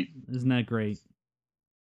was sweet. Isn't that great?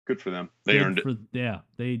 Good for them. They earned it. Yeah,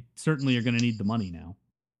 they certainly are going to need the money now.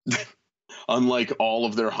 Unlike all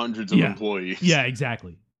of their hundreds of employees. Yeah,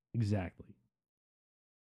 exactly. Exactly.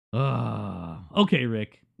 Okay,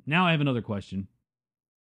 Rick. Now I have another question.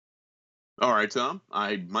 All right, Tom.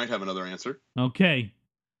 I might have another answer. Okay.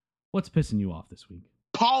 What's pissing you off this week?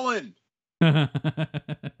 Pollen!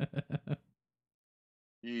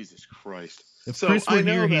 Jesus Christ. If Chris were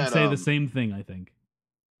here, he'd say the same thing, I think.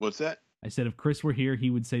 What's that? I said if Chris were here, he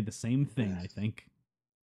would say the same thing, I think.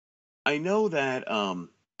 I know that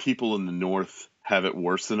people in the north have it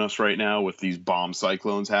worse than us right now with these bomb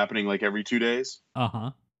cyclones happening like every 2 days.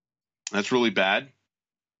 Uh-huh. That's really bad.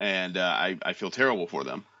 And I feel terrible for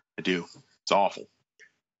them. I do. It's awful.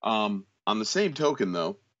 On the same token,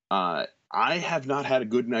 though, I have not had a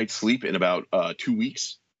good night's sleep in about 2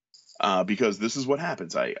 weeks because this is what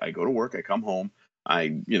happens. I go to work. I come home. I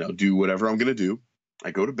do whatever I'm going to do. I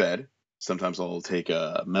go to bed. Sometimes I'll take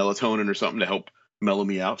a melatonin or something to help mellow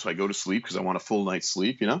me out. So I go to sleep because I want a full night's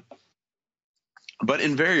sleep, But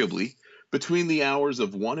invariably, between the hours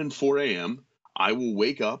of 1 and 4 a.m., I will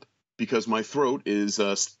wake up because my throat is,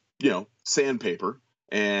 sandpaper.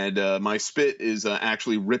 And my spit is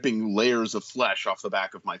actually ripping layers of flesh off the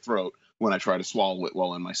back of my throat when I try to swallow it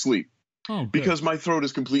while in my sleep. Oh, good. Because my throat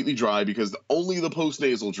is completely dry because only the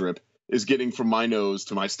postnasal drip is getting from my nose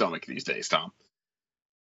to my stomach these days, Tom.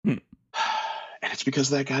 And it's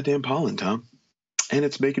because of that goddamn pollen, Tom. And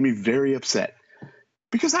it's making me very upset.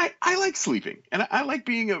 Because I like sleeping. And I like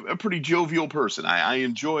being a pretty jovial person. I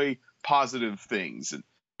enjoy positive things.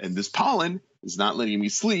 And this pollen is not letting me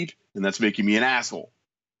sleep, and that's making me an asshole.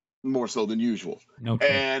 More so than usual. Okay.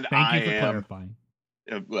 And Thank you for clarifying.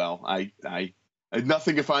 Well, I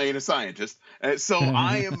nothing if I ain't a scientist. So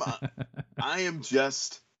I am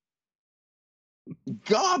just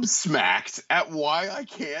gobsmacked at why I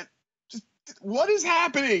can't. Just what is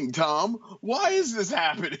happening, Tom? Why is this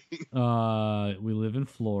happening? We live in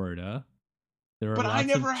Florida. There are But I lots of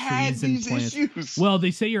never had trees and these plants. issues. Well, they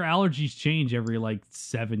say your allergies change every like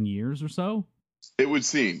 7 years or so. It would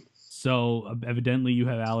seem. So evidently you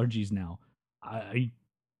have allergies now.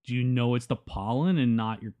 Do you know it's the pollen and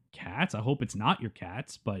not your cats? I hope it's not your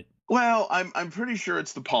cats, but Well, I'm pretty sure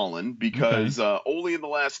it's the pollen because only in the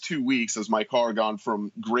last 2 weeks has my car gone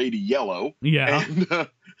from gray to yellow. yeah,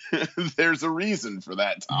 And there's a reason for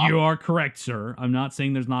that, Tom. you are correct, sir. I'm not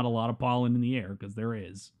saying there's not a lot of pollen in the air because there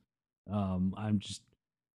is. I'm just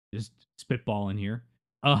spitballing here.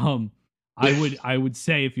 I would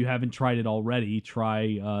say if you haven't tried it already,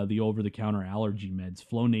 try the over the counter allergy meds.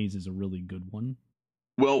 Flonase is a really good one.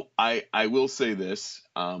 Well, I will say this,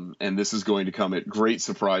 and this is going to come at great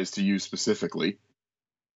surprise to you specifically.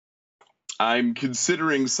 I'm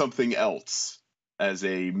considering something else as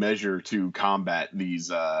a measure to combat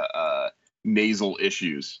these nasal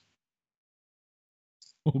issues.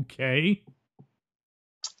 Okay.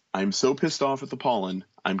 I'm so pissed off at the pollen,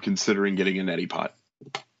 I'm considering getting a neti pot.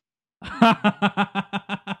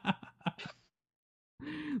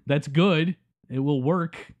 That's good. It will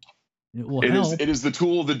work. It will help. It is the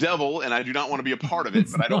tool of the devil, and I do not want to be a part of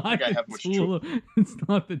it, but I don't think I have much choice. It's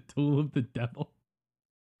not the tool of the devil.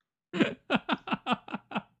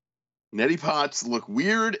 Neti pots look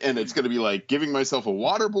weird, and it's going to be like giving myself a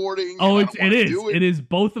waterboarding. Oh, it is. It is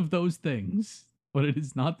both of those things, but it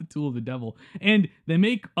is not the tool of the devil. And they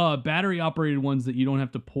make battery operated ones that you don't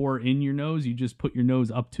have to pour in your nose. You just put your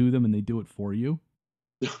nose up to them, and they do it for you.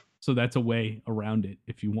 So that's a way around it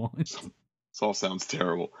if you want. This all sounds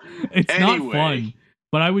terrible. It's not fun,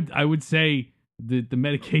 but I would say the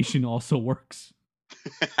medication also works.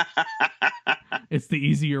 It's the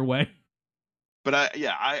easier way. But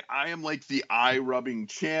I am like the eye rubbing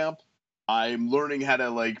champ. I'm learning how to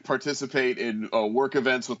like participate in work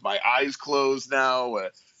events with my eyes closed now.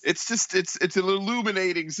 It's just it's an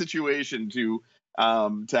illuminating situation to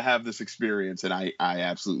have this experience, and I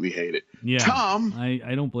absolutely hate it. Yeah, Tom,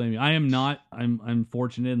 I don't blame you. I am not. I'm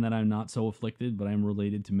fortunate in that I'm not so afflicted, but I'm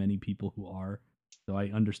related to many people who are, so I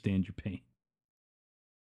understand your pain.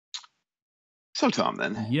 So Tom,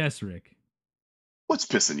 then, yes, Rick, what's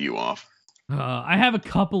pissing you off? I have a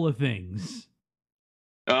couple of things.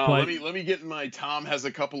 Let me get in my Tom has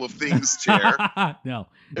a couple of things chair. no,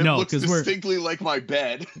 it looks distinctly like my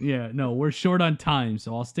bed. Yeah, no, we're short on time,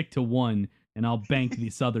 so I'll stick to one, and I'll bank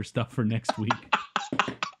this other stuff for next week.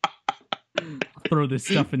 I'll throw this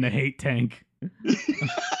stuff in the hate tank.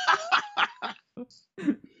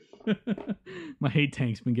 My hate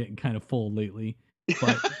tank's been getting kind of full lately,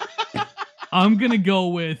 but I'm gonna go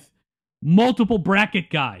with multiple bracket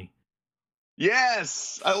guy.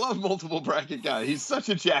 Yes, I love multiple bracket guy. He's such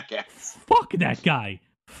a jackass. Fuck that guy.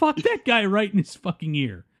 Fuck that guy right in his fucking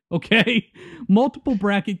ear. Okay? Multiple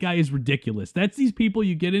bracket guy is ridiculous. That's these people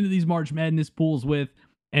you get into these March Madness pools with,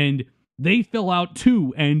 and they fill out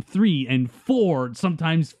 2 and 3 and 4,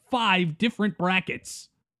 sometimes 5 different brackets.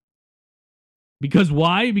 Because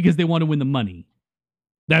why? Because they want to win the money.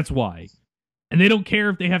 That's why. And they don't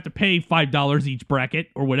care if they have to pay $5 each bracket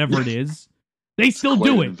or whatever it is. They still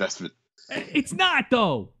do it. Investment. It's not,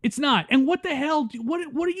 though. It's not. And what the hell?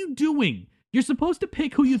 What are you doing? You're supposed to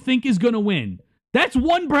pick who you think is going to win. That's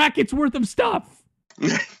one bracket's worth of stuff.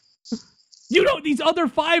 You know, these other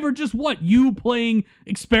 5 are just what? You playing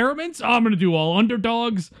experiments? Oh, I'm going to do all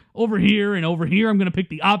underdogs over here, and over here I'm going to pick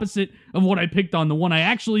the opposite of what I picked on the one I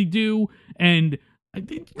actually do. And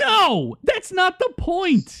no, that's not the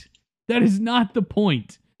point. That is not the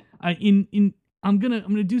point. I'm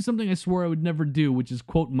gonna do something I swore I would never do, which is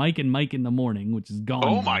quote Mike and Mike in the Morning, which is gone.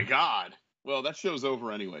 Oh my God. Well, that show's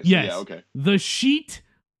over anyway. So yes. Yeah, okay. The sheet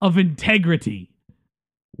of integrity.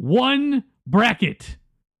 One bracket.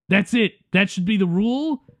 That's it. That should be the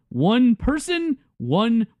rule. One person,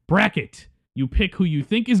 one bracket. You pick who you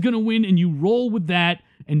think is gonna win, and you roll with that,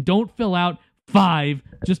 and don't fill out 5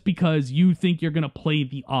 just because you think you're gonna play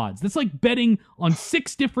the odds. That's like betting on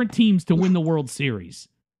 6 different teams to win the World Series.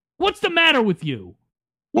 What's the matter with you?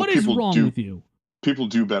 What is wrong with you? People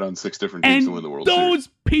do bet on 6 different teams to win the World Series. Those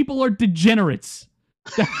people are degenerates.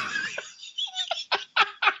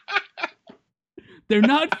 They're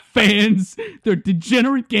not fans. They're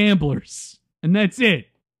degenerate gamblers. And that's it.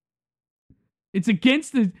 It's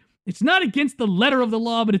not against the letter of the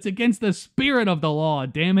law, but it's against the spirit of the law,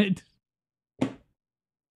 damn it.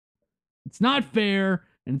 It's not fair,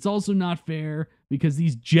 and it's also not fair because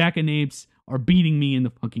these jackanapes are beating me in the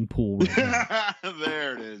fucking pool right now.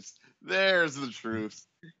 There it is. There's the truth.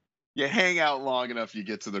 You hang out long enough, you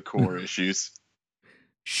get to the core issues.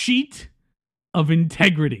 Sheet of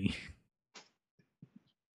integrity.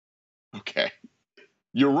 Okay.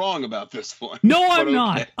 You're wrong about this one. No, I'm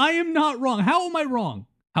not. I am not wrong. How am I wrong?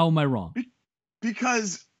 How am I wrong?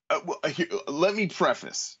 Because, let me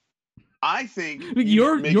preface. I think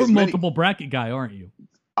you're multiple bracket guy, aren't you?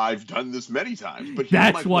 I've done this many times, but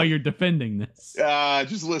that's why you're defending this.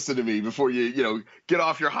 Just listen to me before you get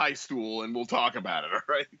off your high stool, and we'll talk about it. All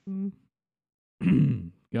right.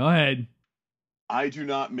 Go ahead. I do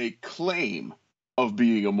not make claim of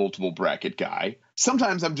being a multiple bracket guy.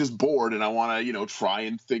 Sometimes I'm just bored and I want to, try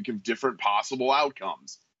and think of different possible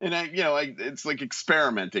outcomes. And it's like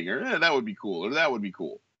experimenting, or that would be cool, or that would be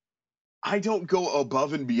cool. I don't go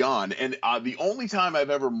above and beyond. And the only time I've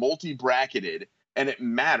ever multi-bracketed and it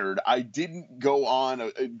mattered, I didn't go on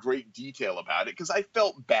a great detail about it because I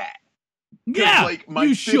felt bad. Yeah, like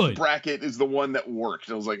my fifth bracket is the one that worked.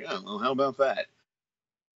 And I was like, oh, well, how about that?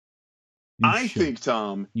 I think,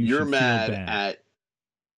 Tom, you're mad at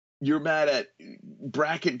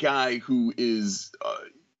bracket guy who is,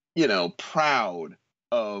 proud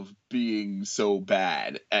of being so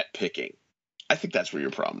bad at picking. I think that's where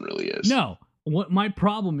your problem really is. No, what my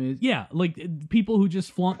problem is, like people who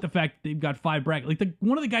just flaunt the fact that they've got 5 brackets. Like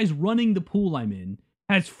one of the guys running the pool I'm in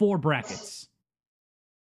has 4 brackets,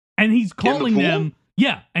 and he's calling them.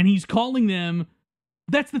 Yeah, and he's calling them.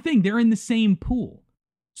 That's the thing; they're in the same pool.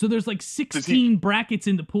 So there's like 16 brackets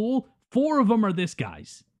in the pool. 4 of them are this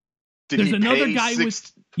guy's. There's another guy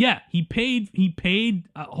with. Yeah, he paid.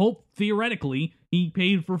 Hope theoretically he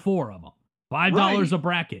paid for 4 of them. $5 a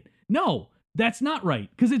bracket. No, that's not right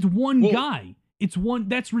because it's one guy. It's one.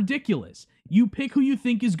 That's ridiculous. You pick who you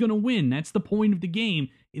think is going to win. That's the point of the game.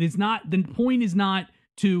 It is not. The point is not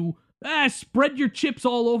to spread your chips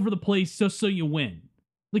all over the place just so you win.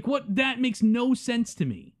 Like what? That makes no sense to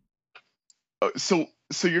me. So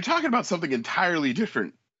you're talking about something entirely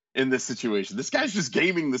different in this situation. This guy's just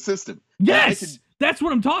gaming the system. Yes, that's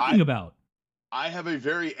what I'm talking about. I have a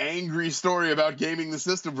very angry story about gaming the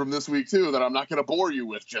system from this week, too, that I'm not going to bore you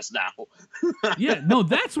with just now. Yeah, no,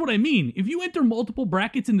 that's what I mean. If you enter multiple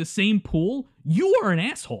brackets in the same pool, you are an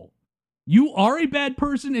asshole. You are a bad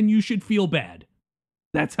person, and you should feel bad.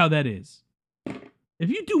 That's how that is. If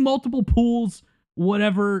you do multiple pools,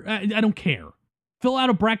 whatever, I don't care. Fill out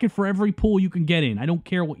a bracket for every pool you can get in. I don't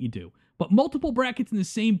care what you do. But multiple brackets in the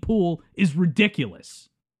same pool is ridiculous.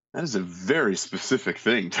 That is a very specific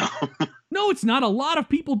thing, Tom. No, it's not. A lot of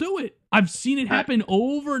people do it. I've seen it happen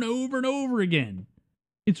over and over and over again.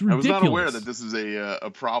 It's ridiculous. I was not aware that this is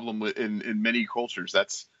a problem in many cultures.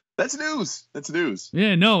 That's news. That's news.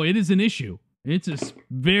 Yeah, no, it is an issue. It's a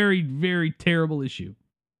very, very terrible issue.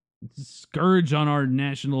 It's a scourge on our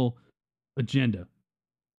national agenda.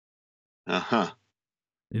 Uh-huh.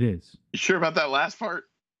 It is. You sure about that last part?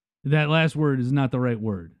 That last word is not the right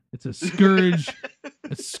word. It's a scourge,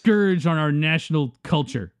 a scourge on our national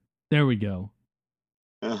culture. There we go.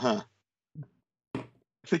 Uh-huh. I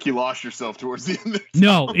think you lost yourself towards the end.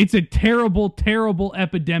 No, it's a terrible, terrible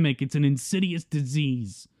epidemic. It's an insidious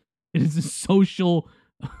disease. It is a social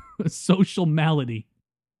malady.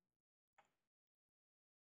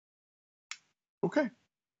 Okay.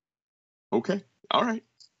 All right.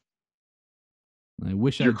 I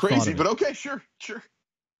wish you're crazy, but okay, sure.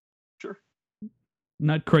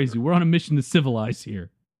 Not crazy. We're on a mission to civilize here.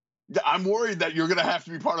 I'm worried that you're going to have to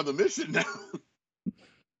be part of the mission now.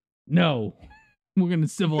 No, we're going to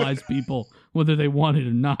civilize people, whether they want it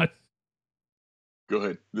or not.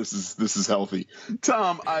 Good. This is healthy,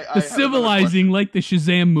 Tom. The civilizing, like the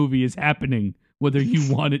Shazam movie, is happening, whether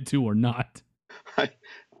you want it to or not.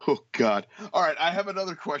 Oh God! All right, I have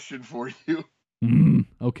another question for you.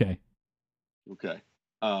 Okay. Okay.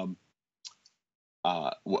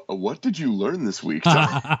 What did you learn this week,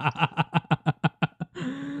 Tom?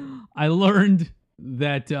 I learned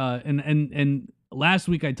that, and last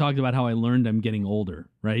week I talked about how I learned I'm getting older,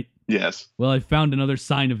 right? Yes. Well, I found another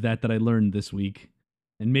sign of that I learned this week,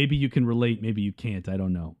 and maybe you can relate, maybe you can't. I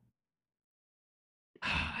don't know.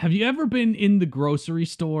 Have you ever been in the grocery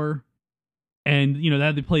store, and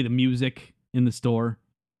they play the music in the store,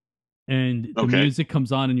 and the music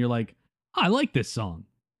comes on, and you're like, I like this song.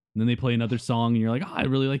 And then they play another song, and you're like, I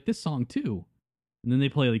really like this song too. And then they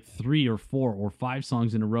play like 3 or 4 or 5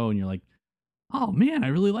 songs in a row, and you're like, oh man, I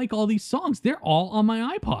really like all these songs. They're all on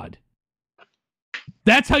my iPod.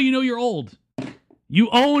 That's how you know you're old. You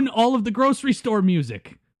own all of the grocery store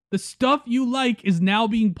music. The stuff you like is now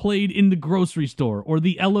being played in the grocery store or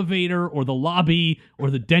the elevator or the lobby or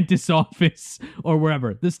the dentist's office or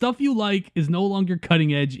wherever. The stuff you like is no longer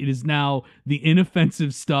cutting edge. It is now the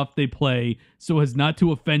inoffensive stuff they play so as not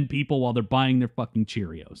to offend people while they're buying their fucking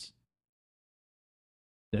Cheerios.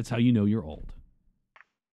 That's how you know you're old.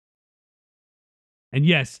 And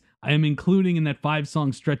yes, I am including in that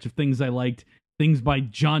 5-song stretch of things I liked, things by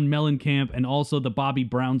John Mellencamp and also the Bobby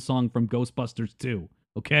Brown song from Ghostbusters 2.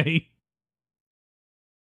 Okay?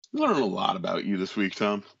 Learning a lot about you this week,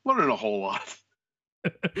 Tom. Learning a whole lot.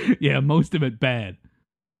 Yeah, most of it bad.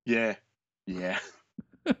 Yeah.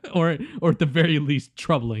 or at the very least,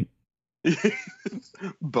 troubling.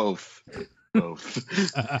 Both.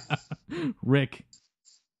 Rick,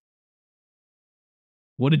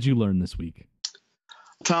 what did you learn this week?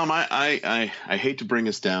 Tom, I hate to bring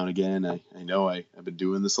us down again. I know I've been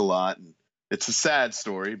doing this a lot, and it's a sad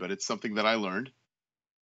story, but it's something that I learned.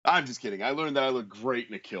 I'm just kidding. I learned that I look great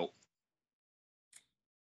in a kilt.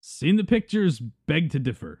 Seen the pictures, beg to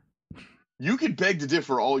differ. You can beg to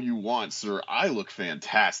differ all you want, sir. I look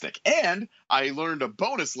fantastic. And I learned a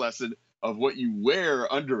bonus lesson of what you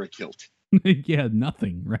wear under a kilt. Yeah,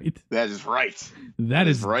 nothing, right? That is right. That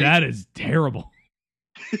is right. That is terrible.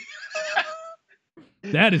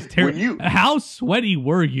 That is terrible. How sweaty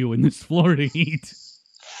were you in this Florida heat?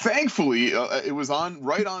 Thankfully, it was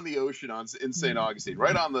right on the ocean in St. Augustine,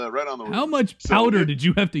 right on the How much powder did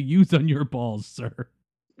you have to use on your balls, sir?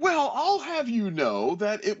 Well, I'll have you know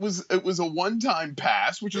that it was a one-time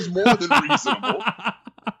pass, which is more than reasonable.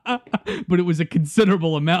 But it was a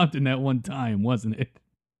considerable amount in that one time, wasn't it?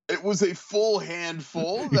 It was a full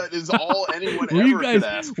handful. That is all anyone could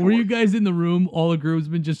ask for. Were you guys in the room, all the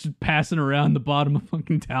groomsmen, just passing around the bottom of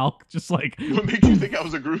fucking talc, just like? What made you think I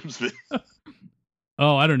was a groomsman?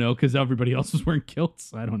 Oh, I don't know, because everybody else was wearing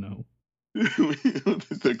kilts. I don't know.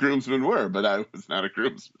 The groomsmen were, but I was not a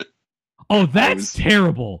groomsman. Oh, that's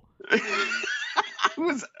terrible.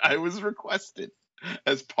 I was requested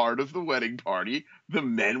as part of the wedding party. The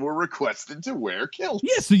men were requested to wear kilts.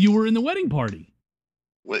 Yeah, so you were in the wedding party.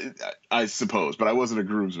 Well, I suppose, but I wasn't a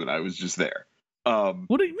groomsman. I was just there.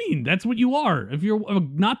 What do you mean? That's what you are. If you're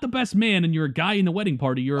not the best man and you're a guy in the wedding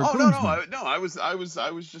party, you're a groomsman. No. I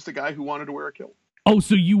was just a guy who wanted to wear a kilt. Oh,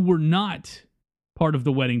 so you were not part of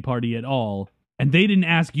the wedding party at all, and they didn't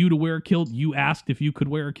ask you to wear a kilt. You asked if you could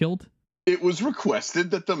wear a kilt? It was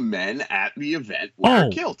requested that the men at the event wear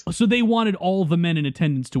a kilt. So they wanted all the men in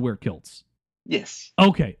attendance to wear kilts? Yes.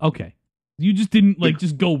 Okay. You just didn't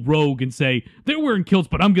just go rogue and say, they're wearing kilts,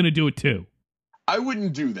 but I'm going to do it too. I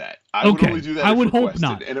wouldn't do that. I would only do that I would hope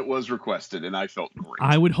not. And it was requested, and I felt great.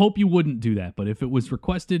 I would hope you wouldn't do that, but if it was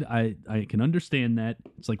requested, I can understand that.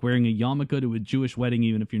 It's like wearing a yarmulke to a Jewish wedding,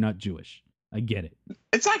 even if you're not Jewish. I get it.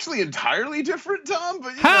 It's actually entirely different, Tom.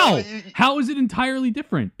 But how? How is it entirely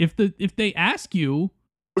different? If they ask you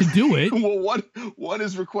to do it, well, one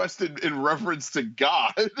is requested in reference to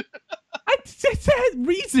God. It has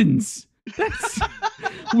reasons.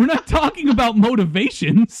 We're not talking about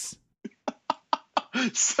motivations.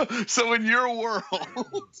 So in your world,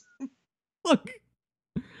 look,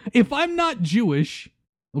 if I'm not Jewish,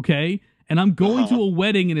 okay, and I'm going to a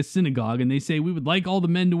wedding in a synagogue and they say we would like all the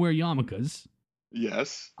men to wear yarmulkes,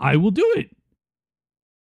 yes, I will do it.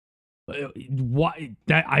 Why?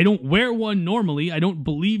 That I don't wear one normally. I don't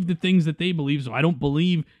believe the things that they believe, so I don't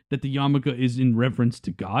believe that the yarmulke is in reference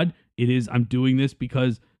to God. It is, I'm doing this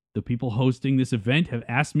because the people hosting this event have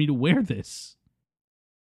asked me to wear this.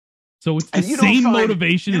 So it's the same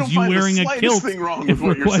motivation as you wearing a kilt. Thing wrong with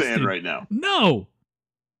what you're saying right now. No.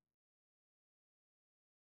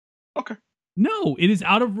 Okay. No, it is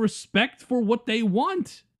out of respect for what they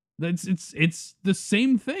want. It's the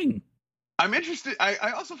same thing. I'm interested.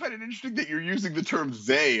 I also find it interesting that you're using the term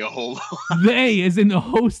 "they" a whole lot. They, as in the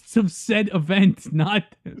hosts of said event,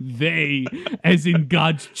 not they, as in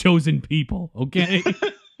God's chosen people. Okay.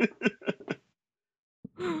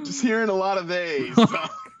 Just hearing a lot of "theys."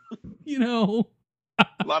 You know,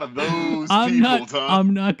 a lot of those people, Tom.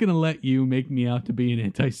 I'm not going to let you make me out to be an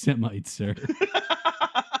anti-Semite, sir.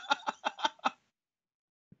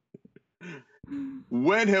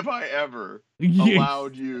 When have I ever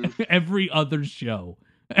allowed you? Every other show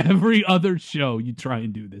you try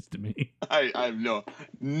and do this to me. I know,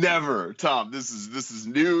 never, Tom. This is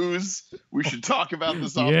news. We should talk about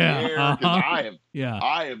this off the air. I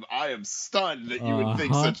am stunned that you would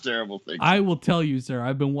think such terrible things. I will tell you, sir.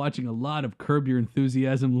 I've been watching a lot of Curb Your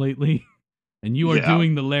Enthusiasm lately, and you are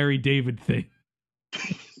doing the Larry David thing.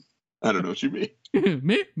 I don't know what you mean.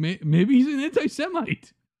 Maybe he's an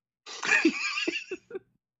anti-Semite.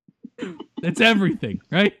 That's everything,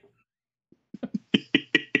 right?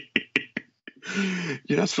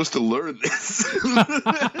 You're not supposed to learn this. You're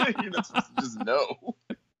not supposed to just know.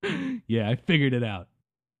 Yeah, I figured it out.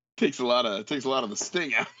 Takes a lot of the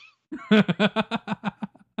sting out.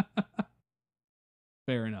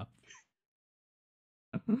 Fair enough.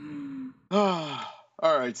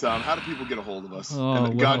 All right, Tom. How do people get a hold of us? Oh,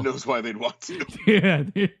 and God knows why they'd want to. Yeah,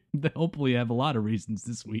 they hopefully have a lot of reasons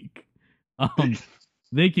this week.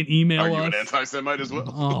 They can email Are you us. an anti-Semite as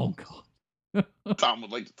well? Oh God. Tom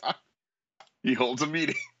would like to talk. He holds a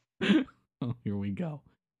meeting. Oh, here we go.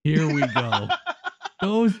 Here we go.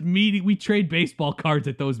 Those meetings, we trade baseball cards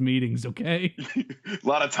at those meetings, okay? A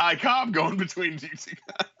lot of Ty Cobb going between you two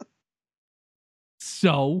guys.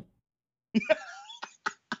 So.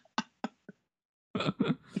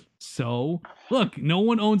 So, look, no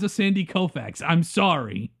one owns a Sandy Koufax. I'm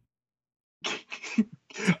sorry.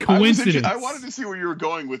 It's a coincidence. I wanted to see where you were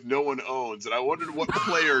going with no one owns, and I wondered what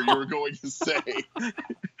player you were going to say.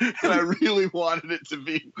 And I really wanted it to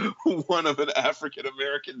be one of an African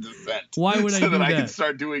American descent. Why would I do that? So that I that? can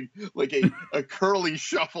start doing like a curly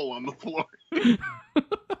shuffle on the floor.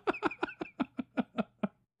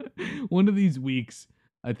 One of these weeks,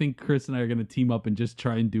 I think Chris and I are going to team up and just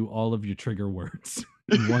try and do all of your trigger words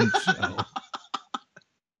in one show.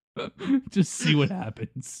 Just see what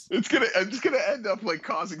happens. It's just gonna end up like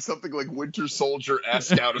causing something like Winter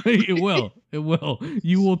Soldier-esque out of me. It will.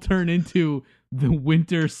 You will turn into the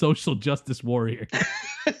winter social justice warrior.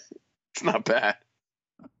 It's not bad.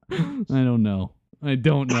 I don't know.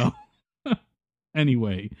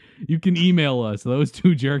 Anyway, you can email us,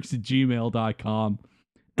 those2jerks@gmail.com.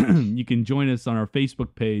 You can join us on our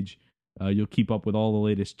Facebook page. You'll keep up with all the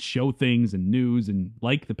latest show things and news, and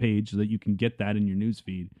like the page so that you can get that in your news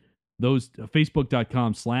feed.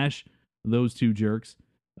 Facebook.com/those2jerks.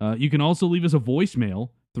 You can also leave us a voicemail,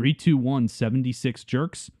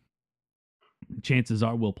 321-76-jerks. Chances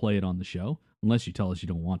are we'll play it on the show, unless you tell us you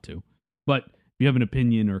don't want to. But if you have an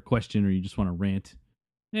opinion or a question or you just want to rant,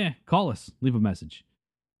 call us. Leave a message.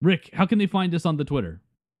 Rick, how can they find us on the Twitter?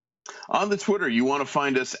 On the Twitter, you want to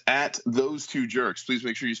find us at those2jerks. Please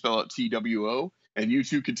make sure you spell out TWO. And you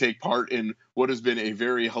too can take part in what has been a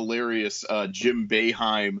very hilarious Jim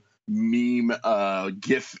Boeheim meme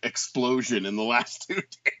GIF explosion in the last 2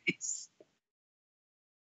 days.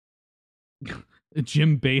 A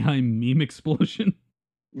Jim Boeheim meme explosion?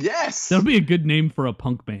 Yes! That'll be a good name for a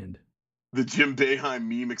punk band. The Jim Boeheim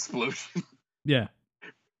meme explosion. Yeah.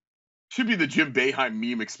 Should be the Jim Boeheim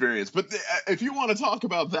meme experience. But if you want to talk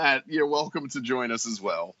about that, you're welcome to join us as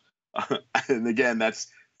well. And again, that's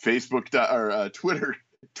Facebook or Twitter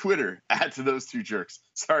at those2jerks.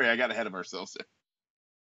 Sorry, I got ahead of ourselves there.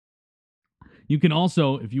 You can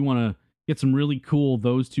also, if you want to get some really cool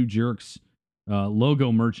Those Two Jerks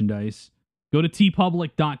logo merchandise, go to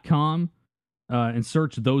tpublic.com and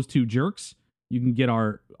search Those Two Jerks. You can get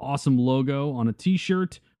our awesome logo on a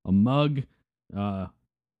t-shirt, a mug,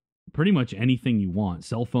 pretty much anything you want.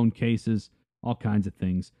 Cell phone cases, all kinds of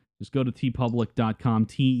things. Just go to tpublic.com,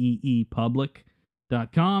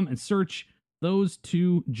 teepublic.com, and search Those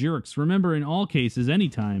Two Jerks. Remember, in all cases,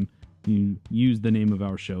 anytime you use the name of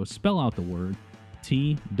our show, spell out the word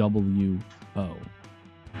TWO.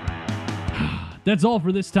 That's all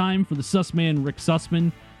for this time for the Sussman, Rick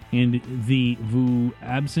Sussman, and the Vu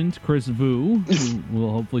absent, Chris Vu, who we'll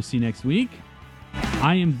hopefully see next week.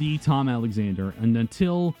 I am the Tom Alexander, and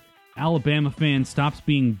until Alabama fan stops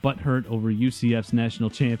being butthurt over UCF's national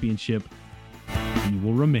championship, we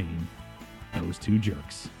will remain Those Two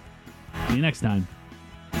Jerks. See you next time.